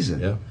be a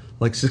reason. Yeah.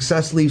 Like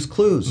success leaves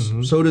clues.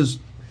 Mm-hmm. So does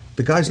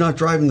the guy's not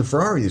driving the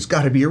Ferrari. There's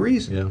got to be a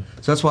reason. Yeah.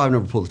 So that's why I've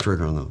never pulled the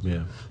trigger on those.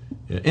 Yeah.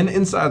 Yeah. And the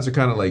insides are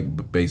kind of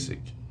like basic.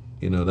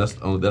 That's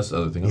the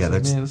other thing.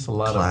 That's man, it's a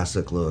lot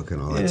classic look and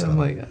all that stuff. I'm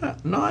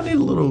like, no, I need a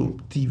little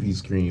TV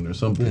screen or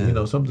something.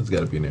 Yeah. Something's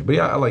got to be in there. But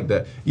yeah, I like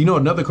that.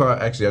 Another car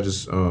actually I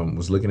just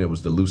was looking at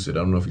was the Lucid.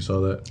 I don't know if you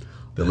saw that,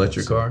 the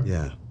electric car.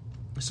 Yeah.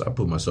 So I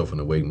put myself on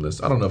the waiting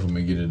list. I don't know if I'm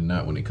gonna get it or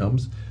not when it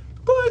comes,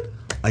 but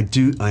I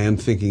am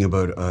thinking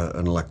about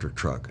an electric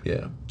truck.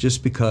 Yeah.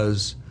 Just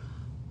because,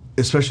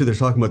 especially they're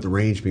talking about the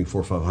range being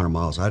 400 or 500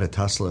 miles. I had a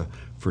Tesla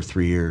for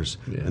 3 years,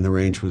 and the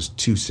range was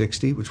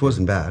 260, which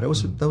wasn't bad. That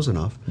was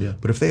enough. Yeah.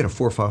 But if they had a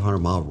 400 or 500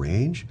 mile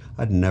range,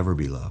 I'd never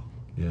be low.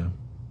 Yeah,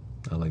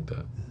 I like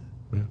that.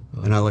 Yeah,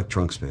 I like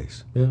trunk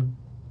space. Yeah,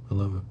 I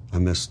love it. I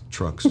miss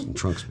trucks and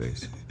trunk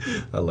space.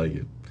 I like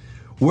it.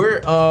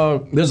 Where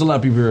there's a lot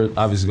of people here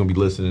obviously gonna be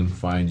listening,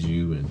 find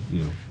you, and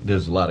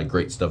there's a lot of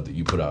great stuff that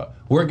you put out.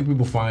 Where can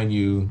people find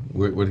you?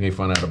 Where can they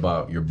find out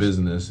about your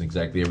business,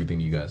 exactly everything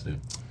you guys do?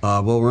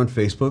 Well, we're on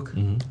Facebook,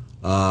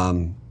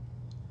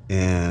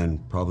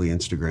 and probably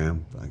Instagram.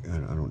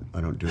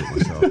 I don't do it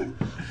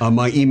myself.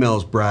 My email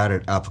is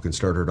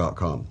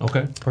brad@ApplicantStarter.com.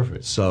 Okay,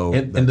 perfect. So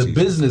and the easy.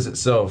 Business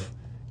itself,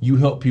 you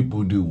help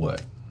people do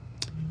what?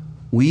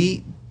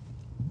 We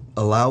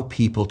allow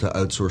people to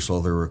outsource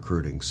all their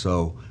recruiting.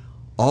 So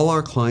all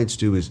our clients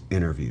do is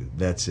interview.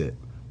 That's it.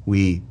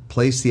 We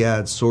place the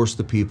ads, source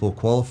the people,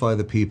 qualify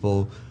the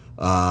people,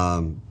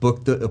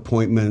 book the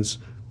appointments,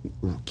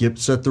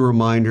 set the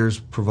reminders,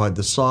 provide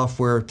the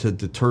software to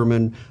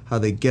determine how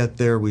they get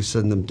there. We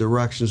send them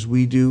directions.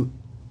 We do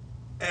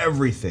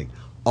everything.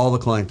 All the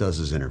client does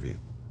is interview.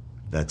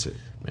 That's it.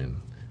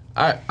 Man,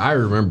 I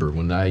remember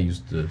when I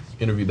used to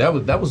interview.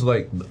 That was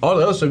like all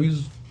the other stuff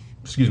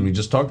you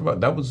just talked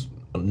about. That was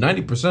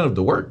 90% of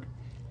the work.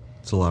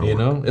 It's a lot of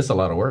work. It's a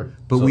lot of work.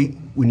 But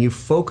when you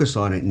focus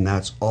on it and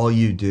that's all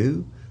you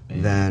do,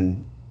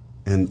 then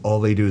and all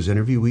they do is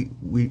interview,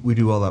 we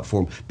do all that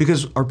for them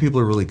because our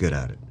people are really good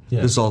at it.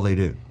 Yeah. This is all they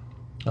do.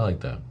 I like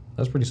that.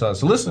 That's pretty solid.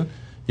 So listen,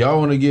 y'all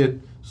want to get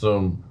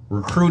some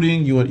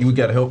recruiting, you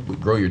got to help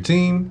grow your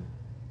team,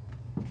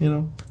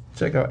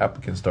 check out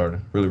ApplicantStarter.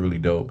 Really, really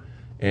dope.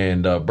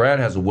 And Brad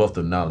has a wealth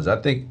of knowledge.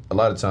 I think a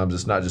lot of times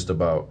it's not just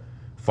about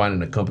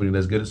finding a company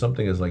that's good at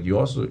something. It's like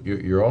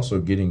you're also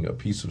getting a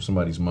piece of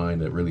somebody's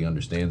mind that really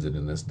understands it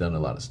and that's done a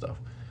lot of stuff.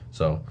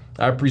 So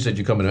I appreciate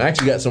you coming in. I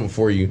actually got something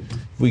for you.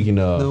 We can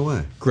no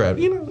way. Grab.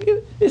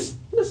 It's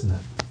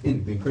not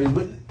anything crazy,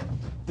 but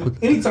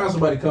anytime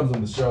somebody comes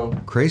on the show,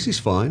 crazy's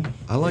fine.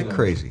 I like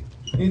crazy.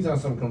 Anytime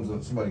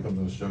somebody comes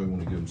on the show, we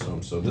want to give them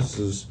something. So this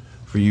is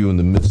for you and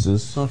the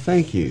missus. Oh,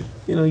 thank you.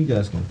 You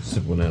guys can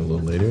sip on that a little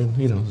later, and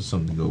there's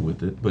something to go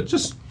with it. But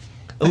just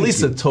at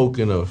least a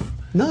token of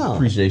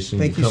appreciation.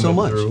 Thank you so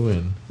much.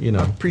 And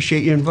I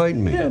appreciate you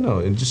inviting me. Yeah,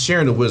 and just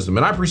sharing the wisdom.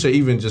 And I appreciate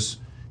even just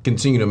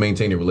continue to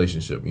maintain a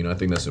relationship. I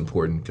think that's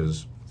important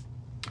because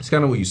it's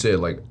kind of what you said.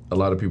 Like a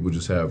lot of people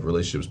just have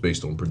relationships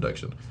based on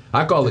production.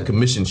 I call it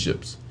commission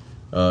ships.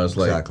 It's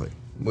like exactly.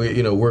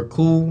 We're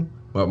cool.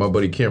 My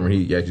buddy Cameron,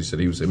 he actually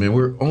said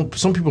man,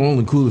 some people are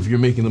only cool if you're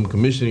making them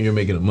commission and you're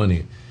making them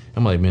money.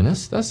 I'm like, man,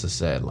 that's a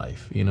sad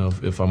life.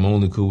 If I'm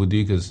only cool with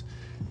you because.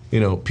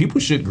 People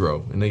should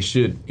grow and they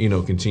should,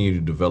 continue to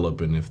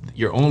develop. And if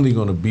you're only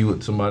going to be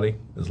with somebody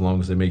as long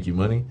as they make you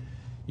money,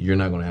 you're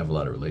not going to have a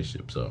lot of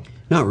relationships. So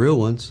not real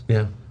ones.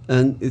 Yeah.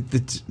 And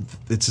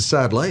it's a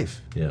sad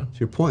life. Yeah. To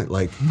your point.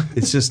 Like,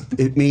 it's just,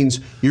 it means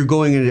you're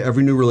going into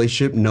every new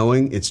relationship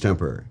knowing it's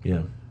temporary.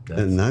 Yeah.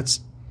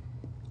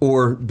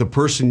 Or the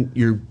person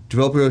you're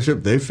developing a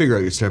relationship, they figure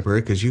out it's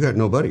temporary because you got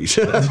no buddies.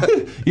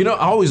 I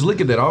always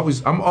look at that.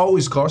 I'm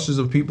always cautious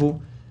of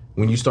people.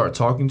 When you start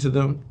talking to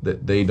them,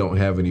 that they don't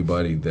have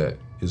anybody that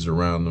is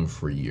around them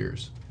for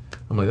years.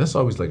 I'm like, that's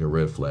always like a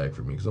red flag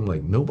for me because I'm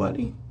like,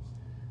 nobody?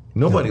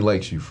 Nobody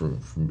likes you from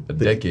a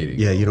decade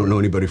ago. Yeah, you don't know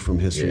anybody from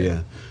history,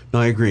 yeah. No,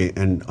 I agree.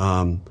 And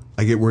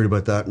I get worried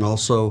about that. And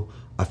also,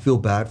 I feel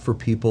bad for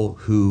people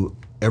who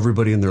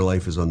everybody in their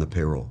life is on the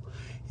payroll.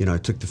 You know, I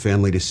took the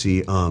family to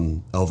see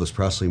Elvis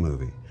Presley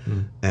movie.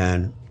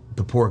 And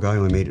the poor guy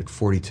only made it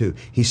 42.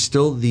 He's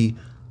still the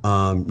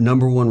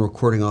 #1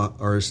 recording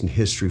artist in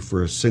history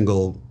for a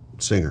single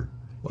singer.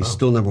 Wow. He's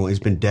still #1. He's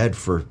been dead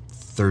for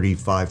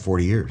 35,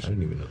 40 years. I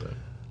didn't even know that.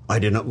 I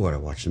did not. I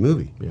watched the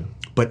movie. Yeah.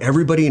 But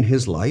everybody in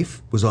his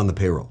life was on the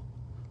payroll.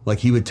 Like,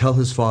 he would tell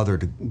his father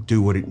to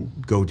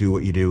go do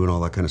what you do and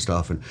all that kind of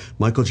stuff. And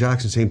Michael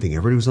Jackson, same thing.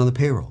 Everybody was on the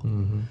payroll.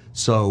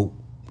 So,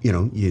 you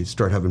know, you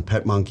start having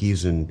pet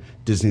monkeys and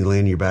Disneyland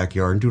in your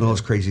backyard and doing all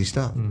this crazy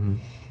stuff.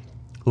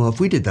 Well,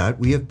 if we did that,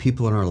 we have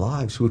people in our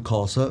lives who would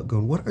call us up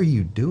going, what are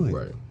you doing?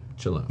 Right.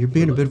 Chill out. You're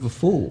being a bit of a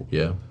fool.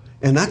 Yeah.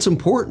 And that's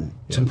important.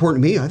 It's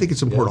important to me. I think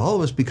it's important to all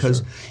of us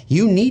because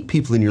you need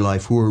people in your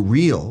life who are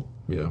real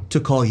to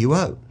call you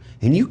out.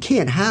 And you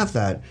can't have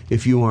that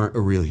if you aren't a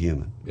real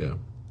human. Yeah.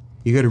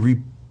 You got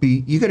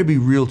to be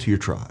real to your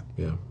tribe.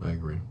 Yeah, I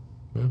agree.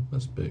 Yeah,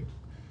 that's big.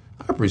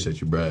 I appreciate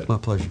you, Brad. My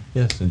pleasure.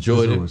 Yes,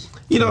 enjoyed it.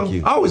 You know,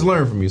 I always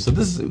learn from you. So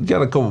we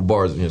got a couple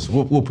bars in here, so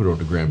we'll put it on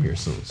the gram here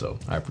soon. So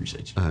I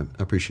appreciate you. I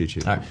appreciate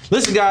you. All right,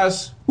 listen,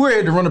 guys, we're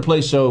here to run the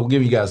play show. We'll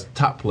give you guys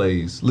top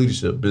plays,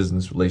 leadership,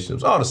 business,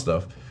 relationships, all the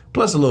stuff,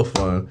 plus a little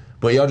fun.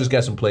 But y'all just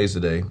got some plays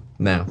today.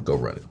 Now go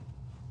run it.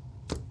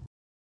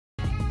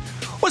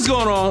 What's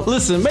going on?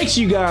 Listen, make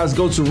sure you guys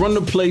go to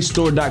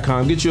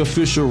runtheplaystore.com. Get your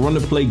official Run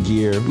the Play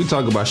gear. We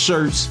talk about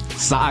shirts,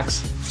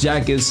 socks,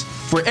 jackets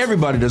for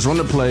everybody that's run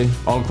the play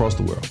all across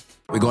the world.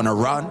 We're gonna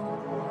run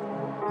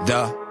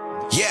the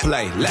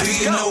play. Let's go.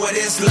 Do you know what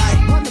it's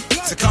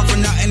like to come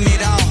from nothing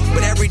at all,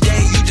 but every day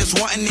you just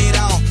wanting it